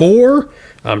 24?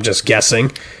 I'm just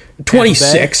guessing.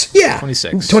 26. Yeah.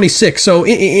 26. So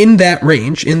in that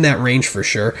range for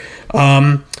sure.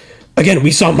 Again,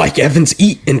 we saw Mike Evans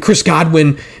eat, and Chris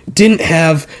Godwin didn't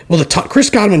have Chris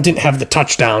Godwin didn't have the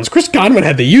touchdowns. Chris Godwin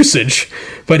had the usage,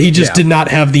 but he just did not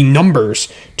have the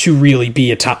numbers to really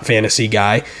be a top fantasy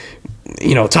guy.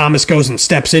 Thomas goes and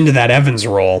steps into that Evans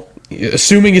role,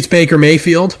 assuming it's Baker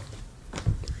Mayfield.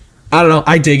 I don't know.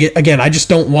 I dig it. Again, I just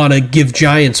don't want to give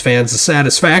Giants fans the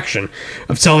satisfaction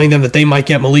of telling them that they might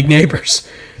get Malik Neighbors.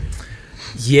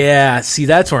 Yeah, see,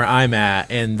 that's where I'm at,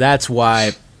 and that's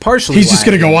why. He's just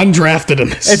going to go undrafted in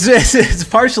this. It's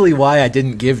partially why I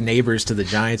didn't give Neighbors to the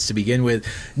Giants to begin with.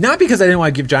 Not because I didn't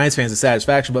want to give Giants fans the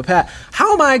satisfaction, but Pat,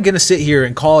 how am I going to sit here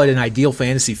and call it an ideal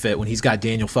fantasy fit when he's got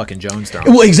Daniel fucking Jones down?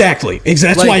 Well, exactly.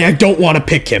 That's why I don't want to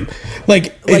pick him.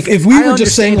 If we were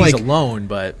just saying he's alone,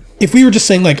 but if we were just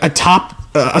saying a top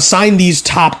assign these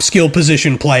top skill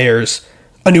position players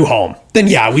a new home, then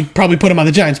yeah, we'd probably put him on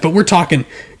the Giants. But we're talking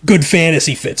good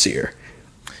fantasy fits here.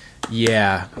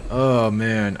 Yeah. Oh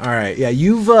man. All right. Yeah.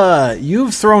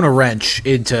 You've thrown a wrench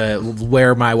into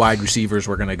where my wide receivers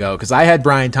were going to go because I had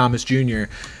Brian Thomas Jr.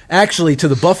 actually to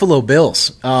the Buffalo Bills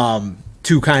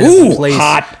to kind of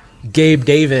replace Gabe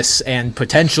Davis and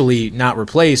potentially not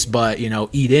replace, but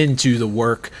eat into the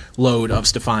workload of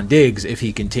Stephon Diggs if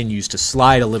he continues to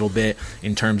slide a little bit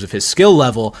in terms of his skill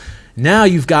level. Now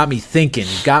you've got me thinking,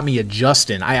 you've got me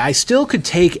adjusting. I still could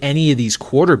take any of these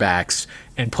quarterbacks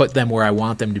and put them where I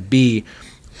want them to be,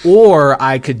 or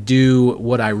I could do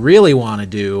what I really want to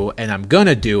do, and I'm going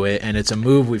to do it, and it's a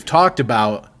move we've talked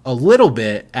about a little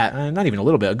bit, not even a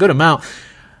little bit, a good amount.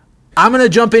 I'm going to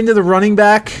jump into the running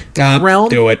back realm.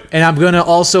 Do it. And I'm going to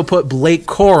also put Blake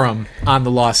Corum on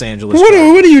the Los Angeles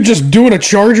Chargers. What are you just doing a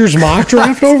Chargers mock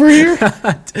draft over here?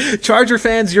 Charger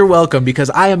fans, you're welcome because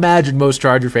I imagine most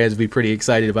Charger fans would be pretty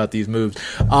excited about these moves.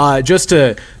 Just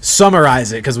to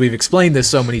summarize it, because we've explained this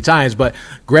so many times, but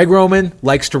Greg Roman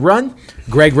likes to run.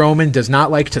 Greg Roman does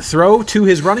not like to throw to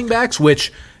his running backs,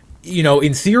 which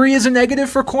in theory is a negative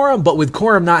for Corum, but with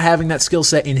Corum not having that skill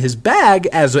set in his bag,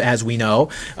 as we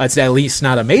know, it's at least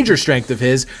not a major strength of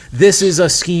his, this is a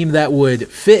scheme that would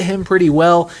fit him pretty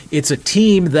well. It's a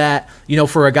team that,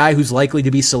 for a guy who's likely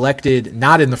to be selected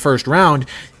not in the first round,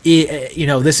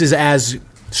 this is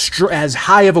as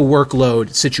high of a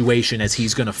workload situation as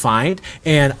he's going to find,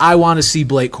 and I want to see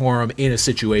Blake Corum in a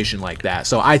situation like that.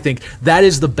 So I think that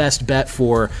is the best bet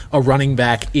for a running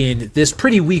back in this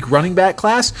pretty weak running back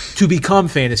class to become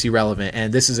fantasy relevant,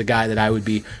 and this is a guy that I would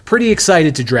be pretty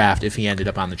excited to draft if he ended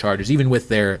up on the Chargers, even with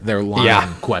their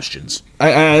line questions.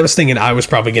 I was thinking I was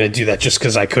probably going to do that just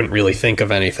because I couldn't really think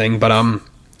of anything, but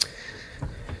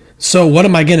so what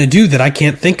am I going to do that I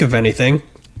can't think of anything?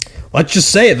 Let's just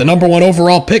say it. The number 1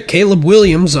 overall pick, Caleb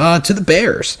Williams, to the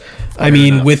Bears.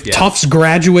 With Tufts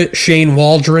graduate Shane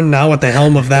Waldron now at the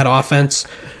helm of that offense.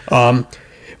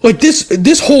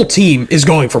 This whole team is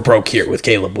going for broke here with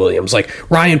Caleb Williams.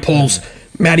 Ryan Poles,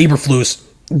 Matt Eberflus,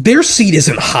 their seat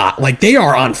isn't hot. They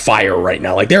are on fire right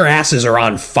now. Their asses are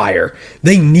on fire.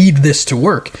 They need this to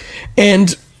work.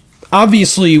 And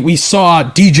obviously, we saw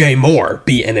DJ Moore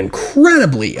be an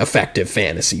incredibly effective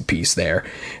fantasy piece there.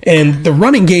 And the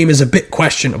running game is a bit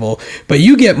questionable, but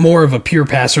you get more of a pure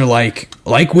passer like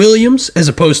Williams as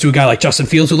opposed to a guy like Justin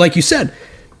Fields, who, like you said,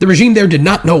 The regime there did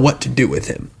not know what to do with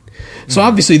him. So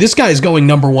obviously this guy is going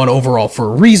number 1 overall for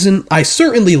a reason. I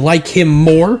certainly like him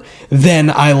more than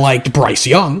I liked Bryce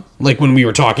Young, like when we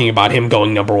were talking about him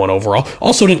going number 1 overall.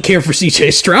 Also didn't care for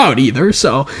CJ Stroud either,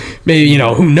 so maybe,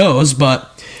 who knows, but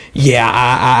yeah,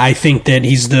 I think that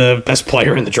he's the best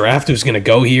player in the draft who's going to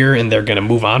go here, and they're going to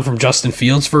move on from Justin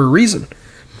Fields for a reason.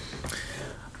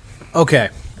 Okay.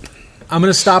 I'm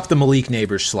going to stop the Malik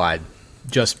Neighbors slide.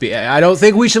 I don't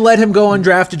think we should let him go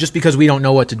undrafted just because we don't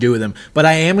know what to do with him, but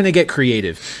I am going to get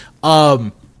creative.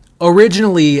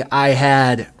 Originally, I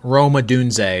had Roma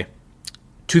Dunze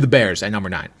to the Bears at number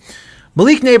 9.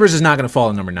 Malik Neighbors is not going to fall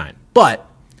in number 9, but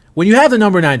when you have the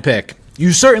number 9 pick,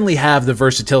 you certainly have the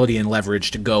versatility and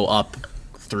leverage to go up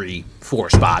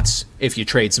 3-4 spots if you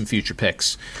trade some future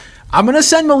picks. I'm going to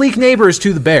send Malik Neighbors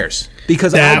to the Bears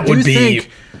because that would be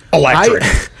electric.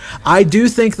 I do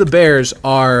think the Bears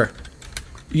are...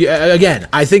 Yeah, again,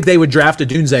 I think they would draft a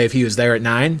Dunze if he was there at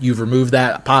 9. You've removed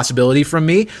that possibility from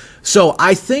me. So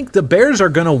I think the Bears are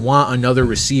going to want another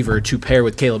receiver to pair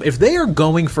with Caleb. If they are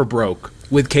going for broke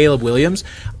with Caleb Williams,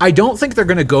 I don't think they're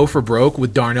going to go for broke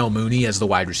with Darnell Mooney as the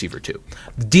wide receiver too.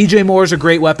 DJ Moore's a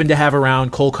great weapon to have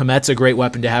around. Cole Kmet's a great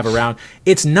weapon to have around.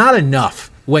 It's not enough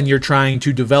when you're trying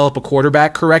to develop a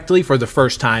quarterback correctly for the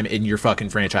first time in your fucking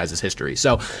franchise's history.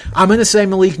 So I'm going to say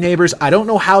Malik Neighbors. I don't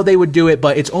know how they would do it,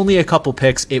 but it's only a couple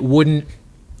picks. It wouldn't,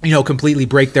 completely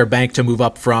break their bank to move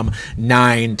up from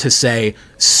 9 to, say,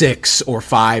 6 or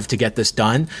 5 to get this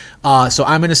done. So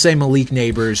I'm going to say Malik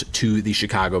Neighbors to the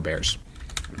Chicago Bears.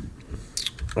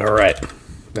 All right.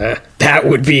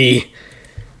 That'd be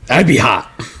hot.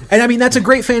 And I mean, that's a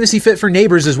great fantasy fit for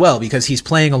Neighbors as well, because he's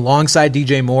playing alongside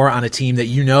DJ Moore on a team that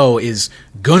is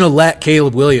going to let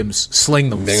Caleb Williams sling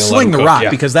the rock,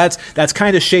 because that's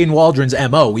kind of Shane Waldron's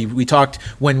MO. We talked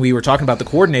when we were talking about the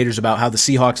coordinators about how the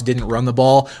Seahawks didn't run the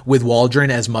ball with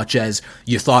Waldron as much as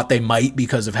you thought they might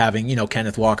because of having,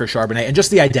 Kenneth Walker, Charbonnet, and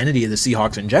just the identity of the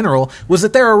Seahawks in general was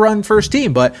that they're a run first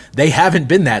team, but they haven't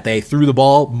been that. They threw the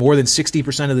ball more than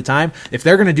 60% of the time. If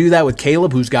they're going to do that with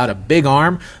Caleb, who's got a big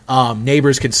arm,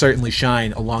 Neighbors can certainly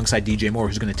shine alongside DJ Moore,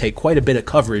 who's going to take quite a bit of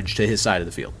coverage to his side of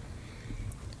the field.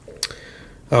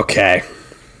 Okay.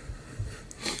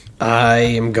 I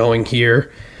am going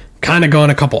here. Kind of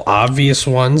going a couple obvious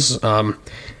ones.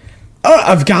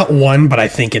 I've got one, but I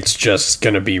think it's just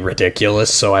going to be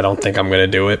ridiculous, so I don't think I'm going to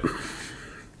do it.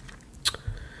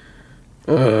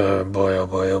 Oh boy, oh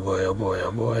boy, oh boy, oh boy,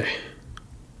 oh boy.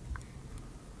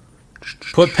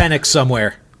 Put Penix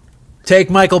somewhere.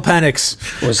 Take Michael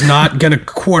Penix. Was not going to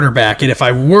quarterback it. If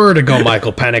I were to go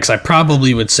Michael Penix, I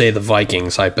probably would say the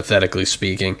Vikings, hypothetically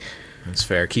speaking. That's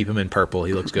fair. Keep him in purple.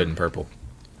 He looks good in purple.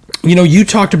 You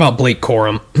talked about Blake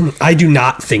Corum. I do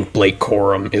not think Blake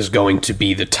Corum is going to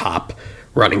be the top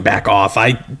running back off.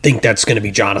 I think that's going to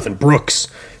be Jonathan Brooks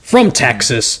from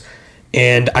Texas.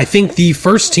 And I think the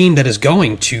first team that is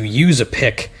going to use a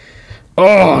pick...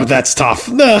 Oh, that's tough.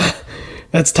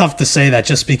 That's tough to say that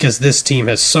just because this team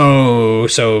has so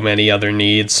many other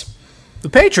needs. The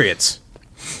Patriots.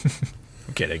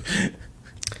 I'm kidding.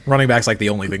 Running back's like the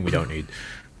only thing we don't need.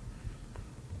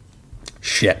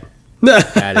 Shit.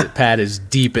 Pat is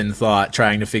deep in thought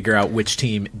trying to figure out which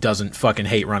team doesn't fucking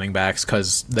hate running backs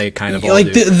because they kind of all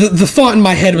do. The thought in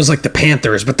my head was like the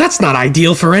Panthers, but that's not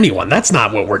ideal for anyone. That's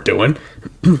not what we're doing.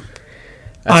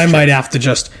 I might have to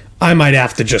just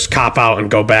cop out and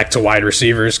go back to wide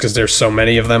receivers because there's so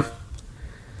many of them.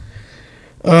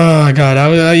 Oh,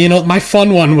 God. My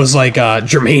fun one was like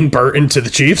Jermaine Burton to the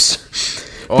Chiefs.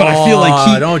 But I feel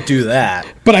like don't do that.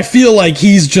 But I feel like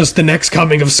he's just the next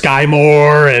coming of Sky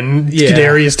Moore and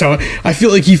Kadarius Toney. I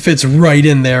feel like he fits right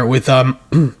in there with Oh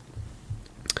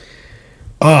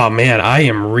man, I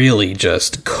am really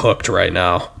just cooked right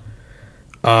now.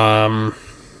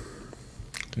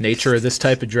 Nature of this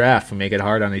type of draft, we make it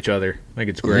hard on each other. I think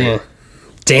it's great. Yeah.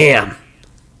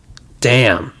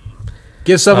 Damn.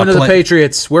 Give someone to the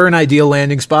Patriots. We're an ideal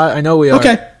landing spot. I know we are.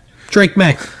 Okay. Drake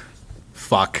May.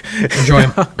 Fuck. Enjoy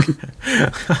him.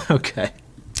 Okay.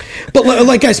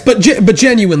 But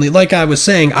genuinely, like I was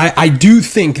saying, I do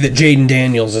think that Jaden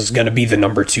Daniels is going to be the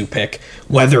number 2 pick,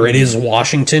 whether it is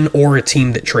Washington or a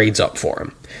team that trades up for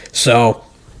him. So,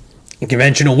 in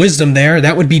conventional wisdom there,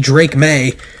 that would be Drake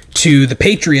May to the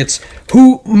Patriots,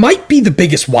 who might be the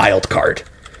biggest wild card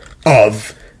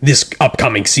of this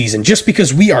upcoming season, just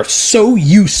because we are so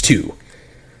used to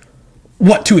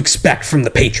what to expect from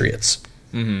the Patriots.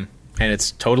 Mm-hmm. And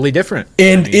it's totally different.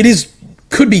 And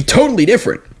could be totally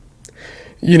different.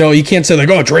 You can't say like,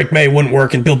 oh, Drake May wouldn't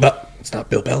work and it's not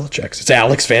Bill Belichick's. It's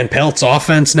Alex Van Pelt's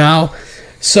offense now.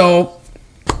 So,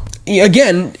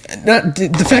 again,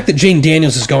 the fact that Jaden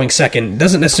Daniels is going second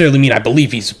doesn't necessarily mean I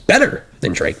believe he's better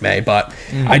than Drake May, but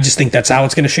I just think that's how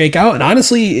it's going to shake out. And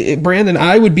honestly, Brandon,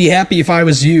 I would be happy if I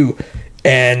was you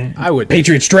and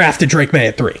Patriots drafted Drake May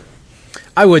at 3.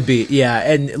 I would be, yeah.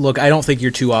 And look, I don't think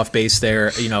you're too off base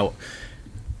there. You know,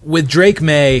 with Drake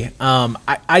May,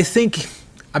 I think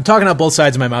I'm talking out both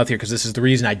sides of my mouth here because this is the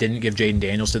reason I didn't give Jaden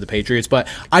Daniels to the Patriots, but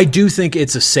I do think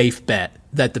it's a safe bet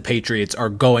that the Patriots are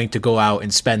going to go out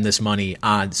and spend this money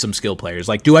on some skill players.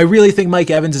 Like, do I really think Mike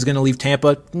Evans is going to leave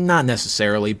Tampa? Not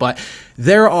necessarily, but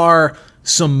there are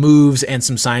some moves and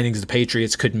some signings the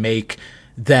Patriots could make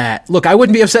that, look, I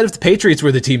wouldn't be upset if the Patriots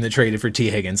were the team that traded for T.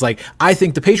 Higgins. Like, I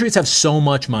think the Patriots have so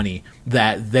much money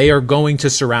that they are going to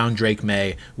surround Drake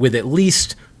May with at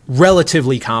least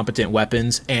relatively competent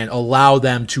weapons and allow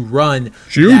them to run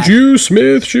Juju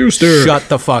Smith-Schuster. Shut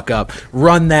the fuck up.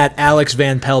 Run that Alex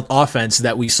Van Pelt offense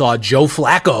that we saw Joe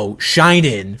Flacco shine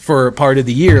in for part of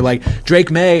the year. Like,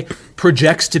 Drake May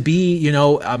projects to be, you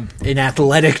know, an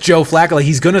athletic Joe Flacco. Like,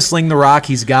 he's going to sling the rock.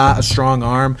 He's got a strong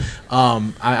arm.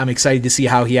 I'm excited to see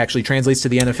how he actually translates to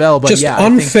the NFL. But just yeah,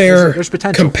 unfair I think there's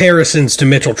potential comparisons to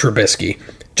Mitchell Trubisky.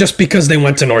 Just because they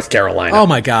went to North Carolina. Oh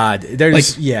my God!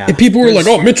 And people were like,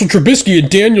 "Oh, Mitchell Trubisky and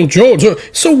Daniel Jones."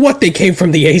 So what? They came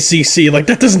from the ACC. Like,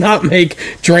 that does not make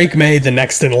Drake May the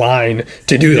next in line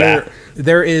to do that.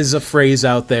 There is a phrase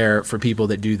out there for people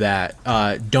that do that.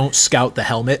 Don't scout the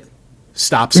helmet.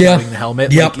 Stop scouting the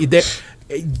helmet. Yep. Like,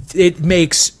 it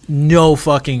makes no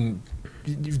fucking.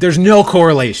 There's no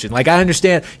correlation. Like, I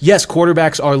understand, yes,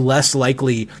 quarterbacks are less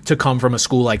likely to come from a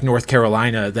school like North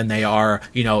Carolina than they are,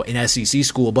 you know, an SEC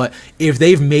school. But if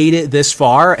they've made it this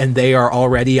far and they are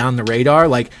already on the radar,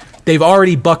 like, they've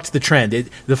already bucked the trend.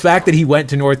 The fact that he went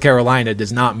to North Carolina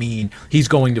does not mean he's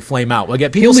going to flame out. Like,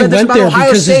 people said this about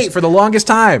Ohio State for the longest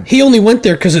time. He only went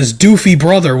there because his doofy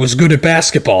brother was good at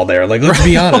basketball there. Like, let's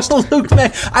be honest. Luke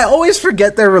May. I always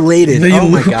forget they're related. Oh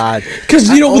my God. Because,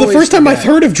 you know, the first time I've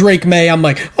heard of Drake May, I'm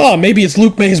like, oh, maybe it's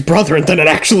Luke May's brother, and then it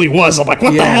actually was. I'm like,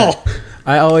 what the hell?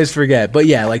 I always forget. But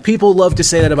yeah, like, people love to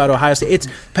say that about Ohio State.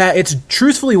 It's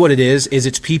truthfully what it is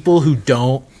it's people who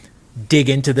don't dig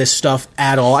into this stuff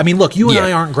at all. I mean, look, you and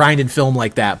I aren't grinding film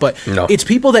like that, but it's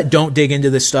people that don't dig into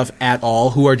this stuff at all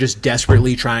who are just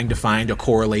desperately trying to find a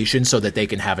correlation so that they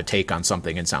can have a take on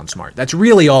something and sound smart. That's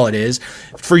really all it is.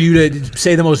 For you to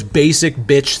say the most basic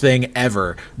bitch thing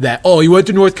ever, that, oh, he went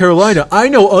to North Carolina. I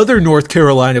know other North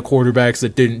Carolina quarterbacks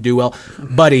that didn't do well.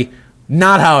 Buddy,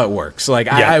 not how it works. Like,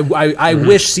 I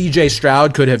wish C.J.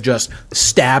 Stroud could have just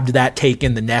stabbed that take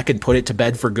in the neck and put it to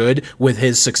bed for good with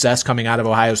his success coming out of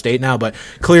Ohio State now, but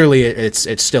clearly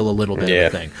it's still a little bit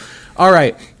of a thing. All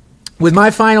right, with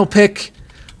my final pick,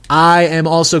 I am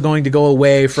also going to go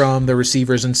away from the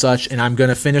receivers and such, and I'm going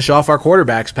to finish off our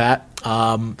quarterbacks, Pat.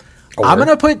 I'm going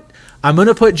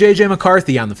to put J.J.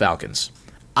 McCarthy on the Falcons.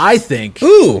 I think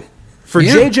for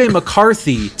J.J.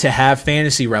 McCarthy to have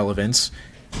fantasy relevance,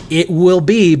 it will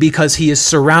be because he is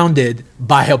surrounded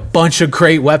by a bunch of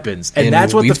great weapons. And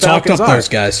that's what the Falcons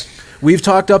are. We've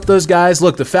talked up those guys.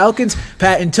 Look, the Falcons,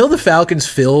 Pat, until the Falcons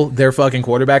fill their fucking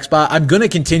quarterback spot, I'm going to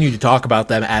continue to talk about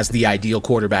them as the ideal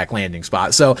quarterback landing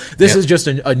spot. So this is just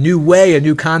a new way, a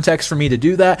new context for me to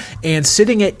do that. And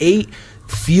sitting at 8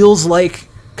 feels like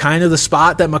kind of the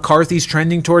spot that McCarthy's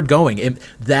trending toward going. And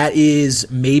that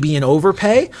is maybe an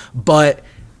overpay, but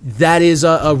that is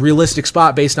a realistic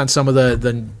spot based on some of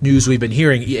the news we've been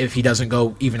hearing if he doesn't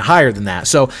go even higher than that.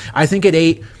 So I think at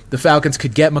 8, the Falcons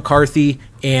could get McCarthy,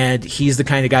 and he's the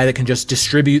kind of guy that can just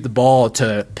distribute the ball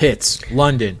to Pitts,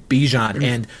 London, Bijan,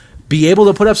 and be able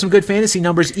to put up some good fantasy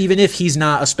numbers even if he's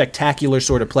not a spectacular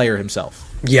sort of player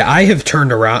himself. Yeah, I have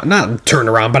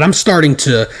but I'm starting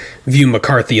to view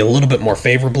McCarthy a little bit more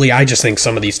favorably. I just think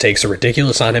some of these takes are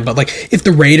ridiculous on him, but like, if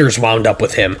the Raiders wound up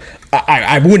with him,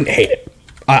 I wouldn't hate it.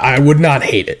 I would not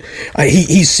hate it.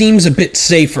 He seems a bit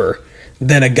safer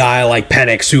than a guy like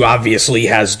Penix, who obviously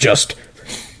has just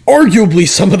arguably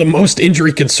some of the most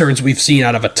injury concerns we've seen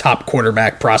out of a top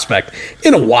quarterback prospect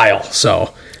in a while.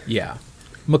 So, yeah.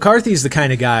 McCarthy's the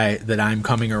kind of guy that I'm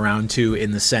coming around to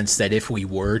in the sense that if we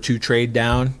were to trade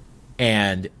down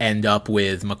and end up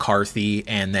with McCarthy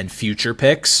and then future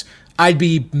picks, I'd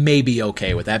be maybe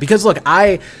okay with that. Because, look,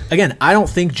 I don't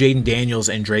think Jaden Daniels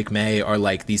and Drake May are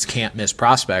like these can't-miss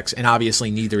prospects, and obviously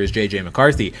neither is J.J.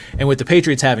 McCarthy. And with the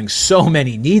Patriots having so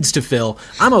many needs to fill,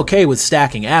 I'm okay with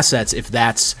stacking assets if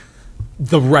that's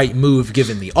the right move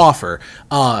given the offer.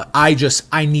 I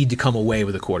need to come away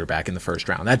with a quarterback in the first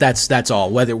round. That's all.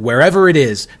 Wherever it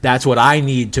is, that's what I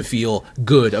need to feel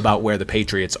good about where the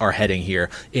Patriots are heading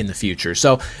here in the future.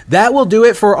 So that will do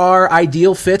it for our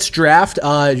ideal fits draft.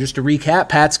 Just to recap,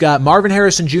 Pat's got Marvin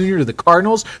Harrison Jr. to the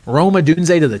Cardinals, Rome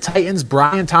Odunze to the Titans,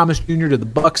 Brian Thomas Jr. to the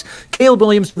Bucks, Caleb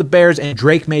Williams to the Bears, and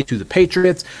Drake May to the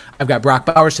Patriots. I've got Brock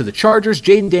Bowers to the Chargers,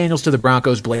 Jaden Daniels to the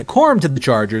Broncos, Blake Corum to the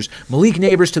Chargers, Malik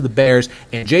Neighbors to the Bears,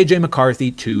 and J.J.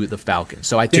 McCarthy to the Falcons.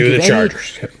 So I think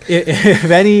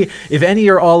if any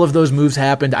or all of those moves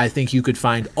happened, I think you could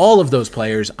find all of those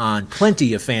players on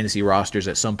plenty of fantasy rosters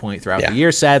at some point throughout the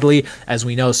year. Sadly, as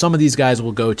we know, some of these guys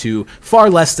will go to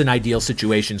far less than ideal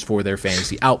situations for their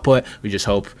fantasy output. We just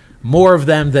hope more of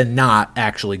them than not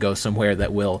actually go somewhere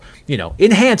that will,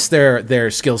 enhance their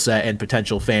skill set and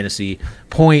potential fantasy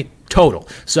point total.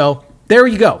 So there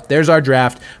you go. There's our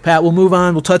draft. Pat, we'll move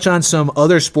on. We'll touch on some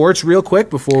other sports real quick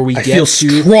before we get to... I feel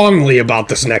strongly about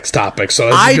this next topic, so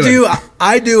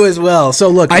I do as well. So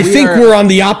look, I think we're on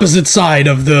the opposite side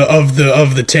of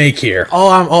the take here.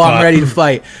 I'm ready to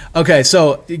fight. Okay,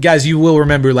 so guys, you will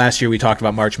remember last year we talked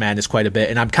about March Madness quite a bit,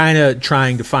 and I'm kind of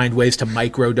trying to find ways to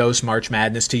microdose March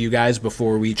Madness to you guys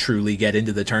before we truly get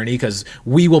into the tourney, because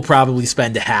we will probably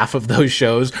spend half of those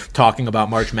shows talking about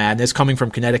March Madness. Coming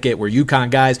from Connecticut, we're UConn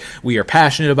guys. We are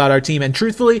passionate about our team, and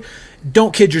truthfully,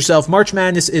 don't kid yourself, March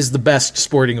Madness is the best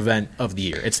sporting event of the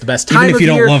year. It's the best time of the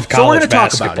year. Even if you don't love college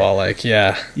basketball,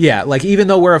 even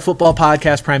though we're a football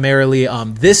podcast primarily,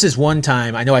 this is one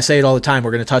time, I know I say it all the time, we're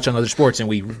going to touch on other sports, and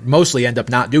we mostly end up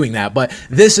not doing that, but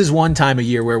this is one time a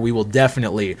year where we will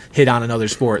definitely hit on another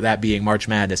sport, that being March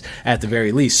Madness at the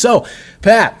very least. So,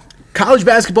 Pat, college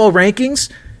basketball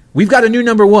rankings, we've got a new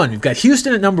number one. We've got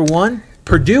Houston at number one,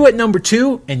 Purdue at number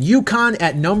 2, and UConn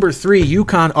at number 3.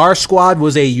 UConn, our squad,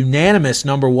 was a unanimous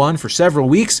number 1 for several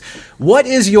weeks. What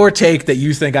is your take that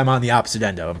you think I'm on the opposite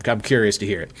end of? I'm curious to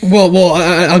hear it. Well,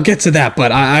 I'll get to that,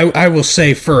 but I will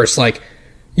say first,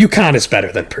 UConn is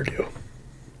better than Purdue.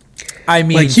 I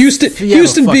mean,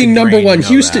 Houston being number 1,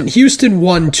 Houston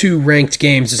won 2 ranked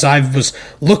games. As I was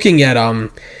looking at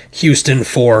Houston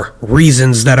for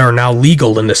reasons that are now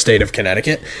legal in the state of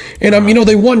Connecticut, and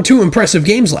they won 2 impressive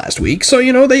games last week, so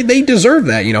they deserve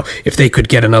that. If they could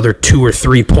get another 2 or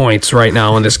 3 points right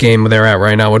now in this game they're at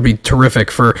right now, would be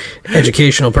terrific for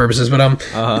educational purposes.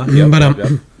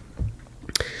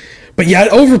 But yeah,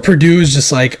 over Purdue is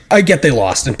just I get they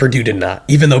lost and Purdue did not,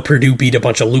 even though Purdue beat a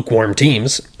bunch of lukewarm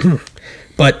teams.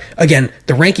 But again,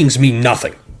 the rankings mean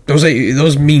nothing.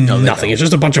 Those mean nothing. It's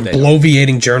just a bunch of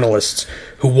bloviating journalists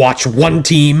who watch one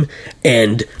team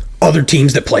and other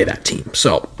teams that play that team.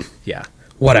 So, yeah,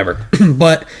 whatever.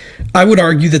 But I would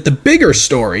argue that the bigger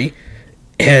story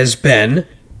has been,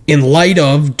 in light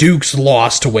of Duke's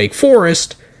loss to Wake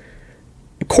Forest,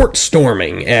 court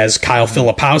storming, as Kyle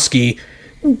Filipowski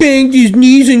banged his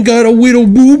knees and got a little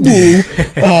boo-boo.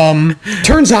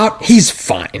 Turns out he's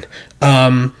fine.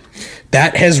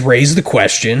 That has raised the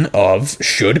question of,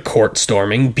 should court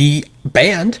storming be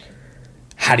banned?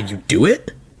 How do you do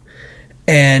it?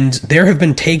 And there have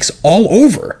been takes all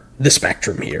over the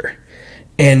spectrum here.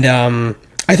 And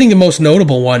I think the most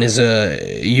notable one is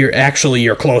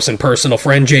your close and personal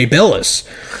friend, Jay Billis,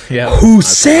 who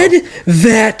said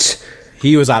that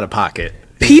he was out of pocket.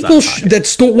 People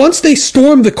once they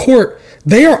storm the court,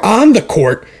 they are on the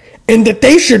court, and that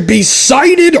they should be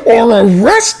cited or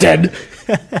arrested,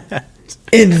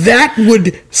 and that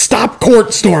would stop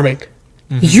court storming.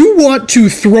 Mm-hmm. You want to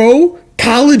throw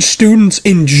college students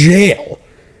in jail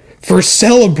for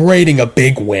celebrating a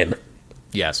big win.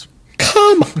 Yes.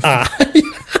 Come on.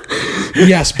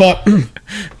 Yes, but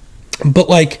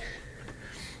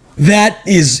that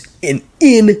is an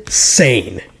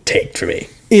insane take for me.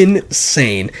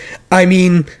 Insane. I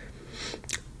mean,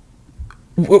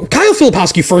 Kyle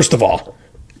Filipowski, first of all,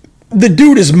 the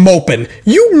dude is moping.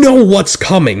 You know what's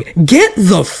coming. Get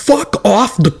the fuck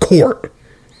off the court.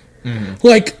 Mm-hmm.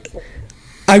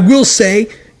 I will say,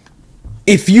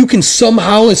 if you can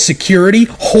somehow, as security,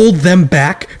 hold them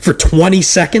back for 20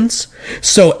 seconds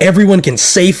so everyone can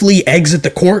safely exit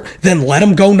the court, then let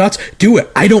them go nuts. Do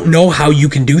it. I don't know how you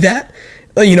can do that.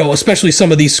 Especially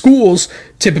some of these schools,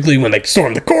 typically when they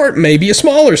storm the court, maybe a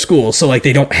smaller school, so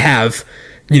they don't have,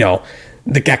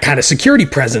 that kind of security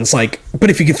presence. But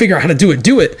if you can figure out how to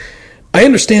do it. I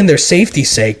understand their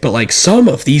safety's sake, but some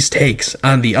of these takes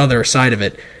on the other side of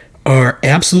it are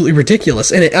absolutely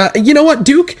ridiculous. And you know what,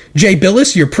 Duke, Jay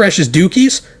Billis, your precious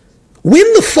Dukies, win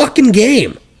the fucking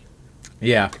game.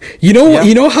 Yeah. You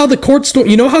know how the court storm.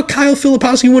 You know how Kyle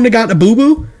Filipowski wouldn't have gotten a boo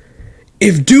boo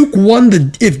if Duke won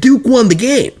the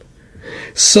game.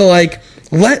 So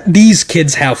let these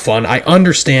kids have fun. I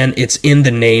understand it's in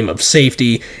the name of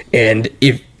safety, and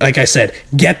if, like I said,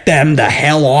 get them the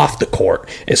hell off the court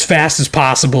as fast as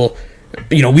possible.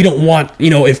 We don't want,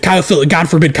 if God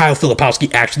forbid Kyle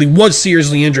Filipowski actually was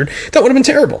seriously injured, that would have been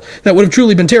terrible. That would have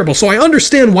truly been terrible. So I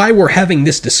understand why we're having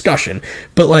this discussion,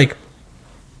 but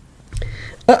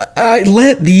I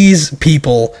let these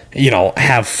people,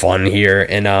 have fun here.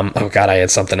 And, oh God, I had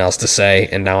something else to say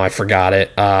and now I forgot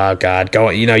it. God,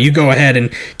 you go ahead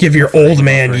and give your old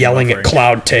man yelling at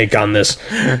Cloud take on this.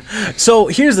 So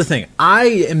here's the thing. I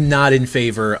am not in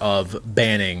favor of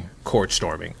banning court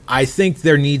storming. I think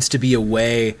there needs to be a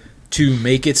way to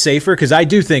make it safer, because I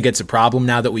do think it's a problem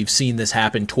now that we've seen this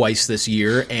happen twice this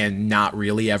year and not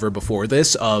really ever before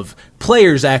this, of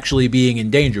players actually being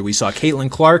in danger. We saw Caitlin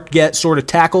Clark get sort of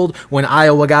tackled when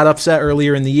Iowa got upset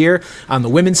earlier in the year on the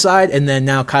women's side, and then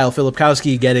now Kyle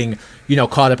Filipowski getting,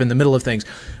 caught up in the middle of things.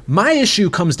 My issue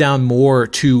comes down more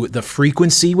to the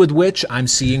frequency with which I'm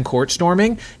seeing court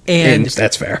storming, and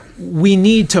that's fair. We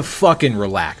need to fucking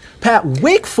relax. Pat,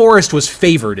 Wake Forest was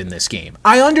favored in this game.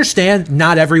 I understand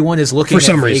not everyone is looking at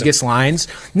Vegas lines.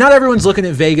 Not everyone's looking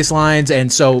at Vegas lines,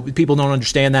 and so people don't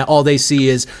understand that. All they see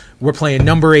is we're playing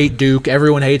number 8 Duke.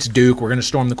 Everyone hates Duke. We're going to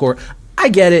storm the court. I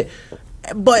get it.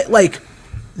 But,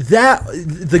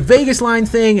 the Vegas line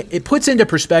thing, it puts into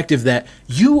perspective that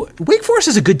Wake Forest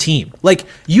is a good team.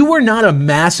 You were not a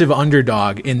massive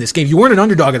underdog in this game. You weren't an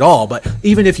underdog at all, but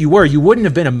even if you were, you wouldn't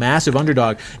have been a massive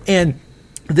underdog. And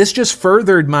this just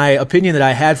furthered my opinion that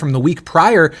I had from the week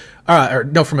prior,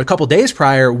 from a couple days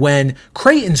prior, when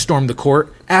Creighton stormed the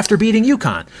court after beating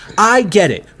UConn. I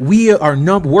get it. We're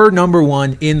number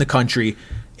 1 in the country,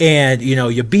 and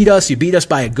you beat us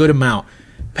by a good amount.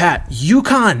 Pat,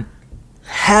 UConn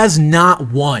has not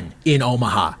won in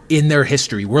Omaha in their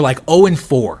history. We're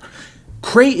 0-4.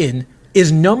 Creighton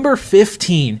is number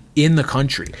 15 in the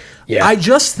country. Yeah. I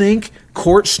just think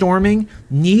court storming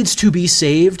needs to be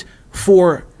saved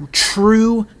for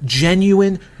true,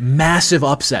 genuine, massive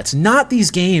upsets. Not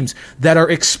these games that are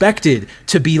expected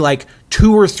to be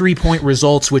 2 or 3 point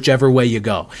results whichever way you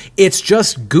go. It's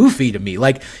just goofy to me.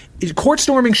 Court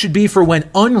storming should be for when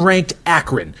unranked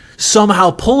Akron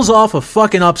somehow pulls off a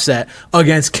fucking upset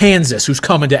against Kansas, who's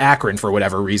coming to Akron for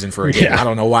whatever reason for a game. Yeah. I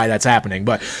don't know why that's happening,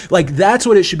 but that's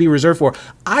what it should be reserved for.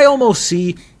 I almost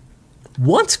see,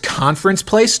 once conference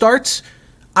play starts,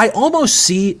 I almost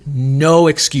see no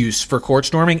excuse for court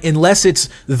storming unless it's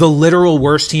the literal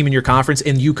worst team in your conference.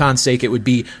 In UConn's sake, it would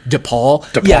be DePaul.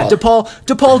 Yeah,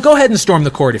 DePaul, go ahead and storm the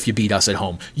court if you beat us at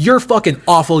home. You're fucking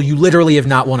awful. You literally have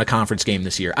not won a conference game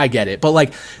this year. I get it.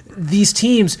 But, these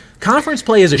teams, conference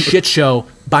play is a shit show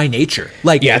by nature.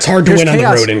 It's hard to win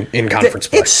chaos on the road in conference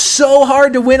play. It's so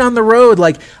hard to win on the road.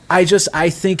 I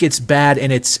think it's bad,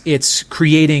 and it's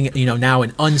creating, now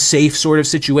an unsafe sort of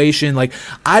situation.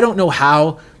 I don't know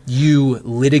how you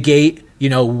litigate,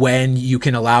 when you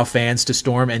can allow fans to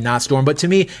storm and not storm. But to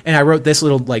me, and I wrote this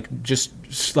little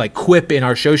quip in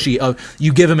our show sheet of,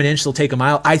 you give them an inch, they'll take a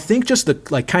mile. I think just the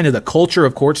kind of the culture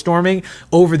of court storming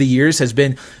over the years has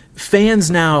been, fans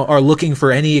now are looking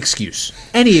for any excuse.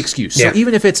 Yeah. So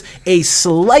even if it's a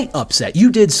slight upset,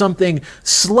 you did something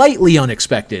slightly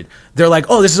unexpected, they're like,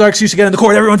 oh, this is our excuse to get on the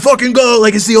court. Everyone fucking go.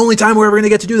 It's the only time we're ever going to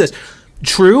get to do this.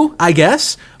 True, I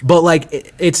guess, but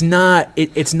it's not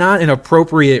an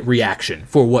appropriate reaction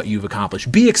for what you've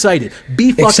accomplished. Be excited.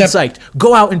 Be fucking psyched.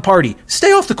 Go out and party.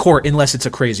 Stay off the court unless it's a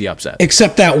crazy upset.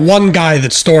 Except that one guy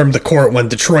that stormed the court when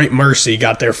Detroit Mercy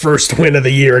got their first win of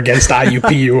the year against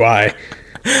IUPUI.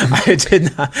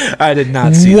 I did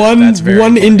not see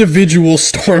one individual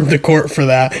stormed the court for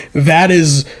that. That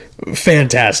is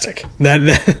fantastic.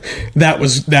 That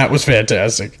was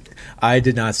fantastic. I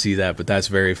did not see that, but that's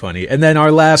very funny. And then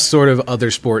our last sort of other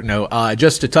sport note,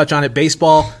 just to touch on it,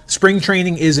 baseball, spring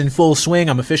training is in full swing.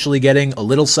 I'm officially getting a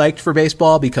little psyched for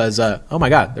baseball because, oh my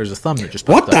God, there's a thumb that just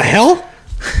popped up. What the hell?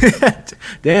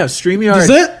 Damn, StreamYard. Is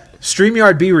it?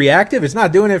 StreamYard be reactive? It's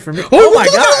not doing it for me. Oh my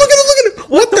God. Look at it.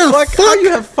 What the fuck? How do you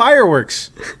have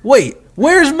fireworks? Wait,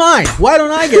 where's mine? Why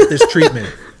don't I get this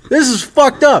treatment? This is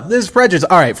fucked up. This is prejudice.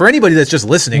 All right, for anybody that's just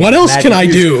listening. What else can I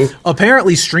do?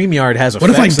 Apparently, StreamYard has effects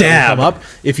what if I dab? That come up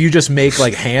if you just make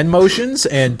hand motions,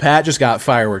 and Pat just got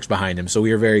fireworks behind him, so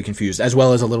we are very confused, as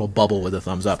well as a little bubble with a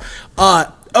thumbs up.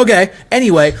 Okay.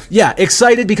 Anyway, yeah,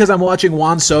 excited because I'm watching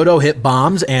Juan Soto hit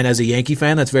bombs, and as a Yankee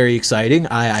fan, that's very exciting.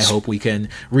 I hope we can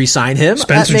re-sign him.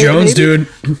 Spencer Jones, dude.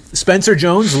 Spencer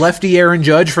Jones, lefty Aaron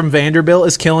Judge from Vanderbilt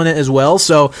is killing it as well.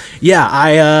 So,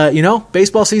 yeah,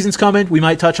 baseball season's coming. We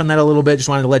might touch on that a little bit. Just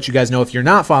wanted to let you guys know, if you're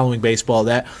not following baseball,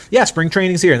 that, spring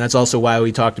training's here, and that's also why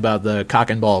we talked about the cock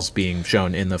and balls being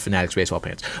shown in the Fanatics baseball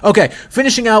pants. Okay,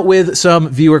 finishing out with some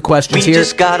viewer questions here. We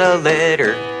just got a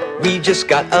letter. We just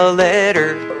got a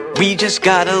letter. We just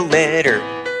got a letter.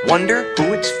 Wonder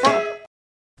who it's from.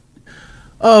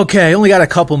 Okay, only got a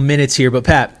couple minutes here, but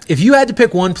Pat, if you had to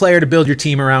pick one player to build your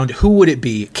team around, who would it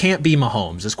be? Can't be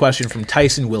Mahomes. This question from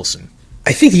Tyson Wilson.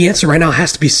 I think the answer right now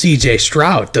has to be C.J.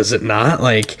 Stroud, does it not?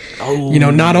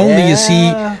 Not only is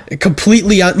he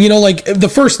completely,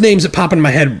 the first names that pop in my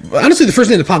head, honestly, the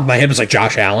first name that popped in my head was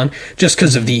Josh Allen, just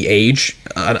because of the age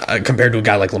compared to a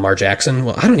guy like Lamar Jackson.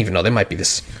 Well, I don't even know. They might be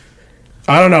this.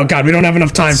 I don't know. God, we don't have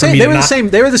enough time for me they to were not... the same.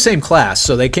 They were the same class,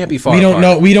 so they can't be far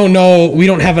apart. We don't know. We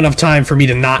don't have enough time for me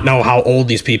to not know how old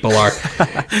these people are.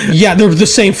 Yeah, they're the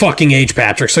same fucking age,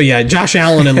 Patrick. So yeah, Josh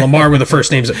Allen and Lamar were the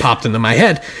first names that popped into my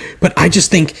head. But I just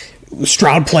think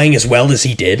Stroud playing as well as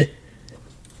he did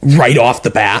right off the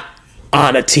bat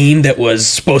on a team that was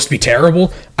supposed to be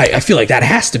terrible, I feel like that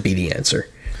has to be the answer.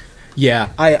 Yeah,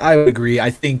 I would agree.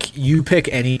 I think you pick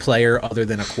any player other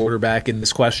than a quarterback in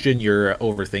this question, you're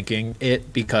overthinking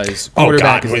it, because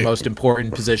quarterback is the most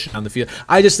important position on the field.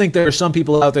 I just think there are some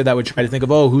people out there that would try to think of,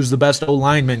 who's the best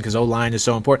O-lineman, because O-line is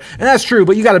so important. And that's true,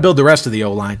 but you got to build the rest of the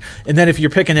O-line. And then if you're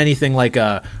picking anything like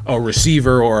a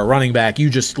receiver or a running back, you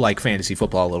just like fantasy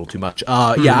football a little too much.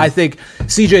 Yeah, I think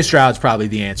C.J. Stroud's probably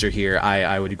the answer here.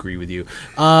 I would agree with you.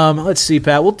 Let's see,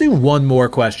 Pat. We'll do one more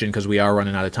question because we are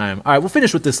running out of time. All right, we'll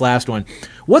finish with this last one.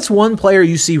 What's one player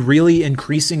you see really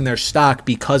increasing their stock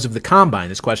because of the combine?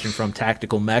 This question from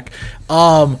Tactical Mech.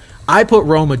 I put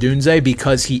Rome Odunze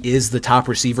because he is the top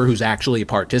receiver who's actually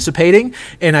participating,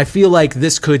 and I feel like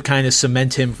this could kind of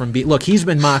cement him from look, he's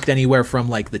been mocked anywhere from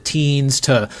the teens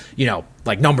to,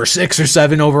 number 6 or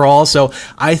 7 overall. So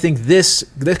I think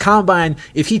the combine,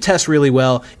 if he tests really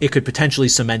well, it could potentially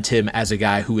cement him as a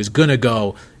guy who is going to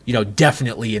go,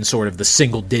 definitely in sort of the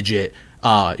single digit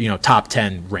top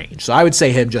 10 range. So I would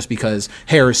say him just because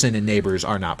Harrison and Neighbors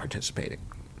are not participating.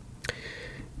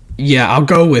 Yeah, I'll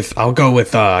go with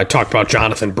I talked about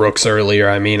Jonathan Brooks earlier.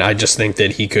 I mean, I just think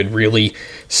that he could really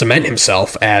cement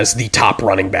himself as the top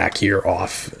running back here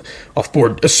off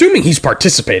board, assuming he's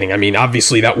participating. I mean,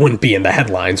 obviously that wouldn't be in the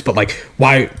headlines, but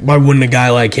why wouldn't a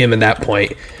guy like him at that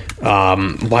point?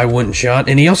 Why wouldn't John?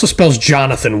 And he also spells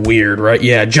Jonathan weird, right?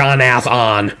 Yeah, John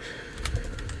Athon.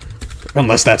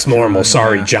 Unless that's normal.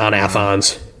 Sorry, John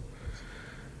Athons.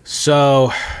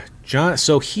 So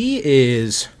he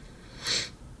is.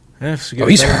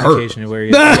 He's hurt. Where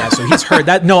yeah, so he's hurt.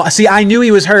 I knew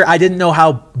he was hurt. I didn't know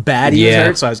how bad he was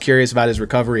hurt, so I was curious about his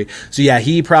recovery. So yeah,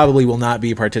 he probably will not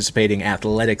be participating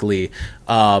athletically.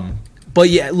 But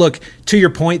yeah, look, to your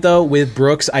point though, with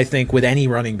Brooks, I think with any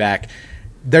running back,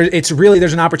 there's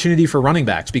an opportunity for running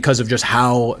backs because of just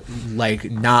how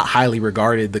not highly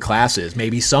regarded the class is.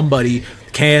 Maybe somebody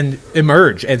can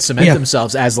emerge and cement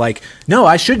themselves as no,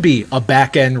 I should be a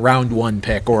back end round 1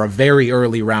 pick or a very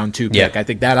early round 2 pick. I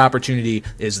think that opportunity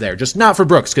is there, just not for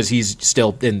Brooks because he's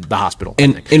still in the hospital.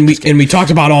 And we talked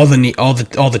about all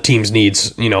the teams'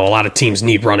 needs. A lot of teams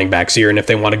need running backs here, and if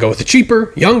they want to go with a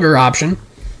cheaper, younger option,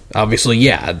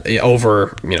 obviously,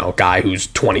 over a guy who's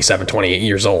 27, 28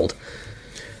 years old.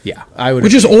 Yeah, I would.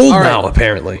 Which is old now,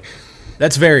 apparently.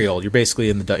 That's very old. You're basically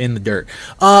in the dirt.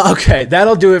 Okay,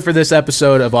 that'll do it for this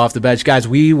episode of Off the Bench, guys.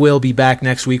 We will be back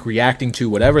next week reacting to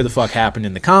whatever the fuck happened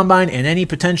in the combine and any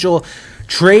potential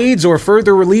trades or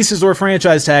further releases or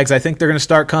franchise tags. I think they're going to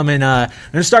start coming.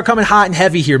 Hot and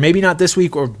heavy here. Maybe not this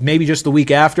week or maybe just the week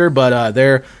after, but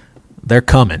they're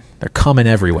coming. They're coming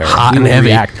everywhere. Hot and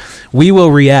heavy. We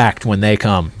will react when they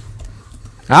come.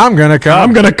 I'm gonna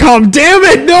come. Damn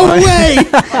it! No way!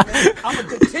 I'm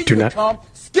gonna continue to come.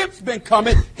 Skip's been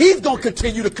coming. He's gonna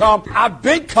continue to come. I've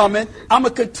been coming. I'm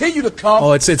gonna continue to come.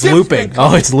 Oh, it's looping.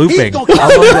 Oh, it's looping. I'll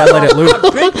let it loop.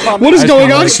 What is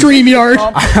going on, StreamYard?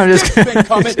 I'm just kidding.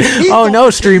 Oh no,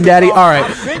 Stream Daddy. All right,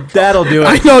 that'll do it.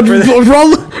 I know.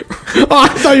 Roll. Oh, I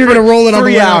thought you were gonna roll it on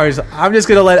 3 hours. I'm just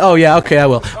gonna let. Oh yeah, okay, I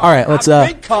will. All right, let's.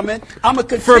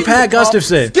 For Pat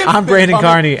Gustafson, I'm Brandon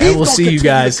Carney, and we'll see you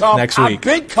guys next week.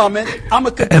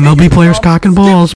 MLB players cock and balls.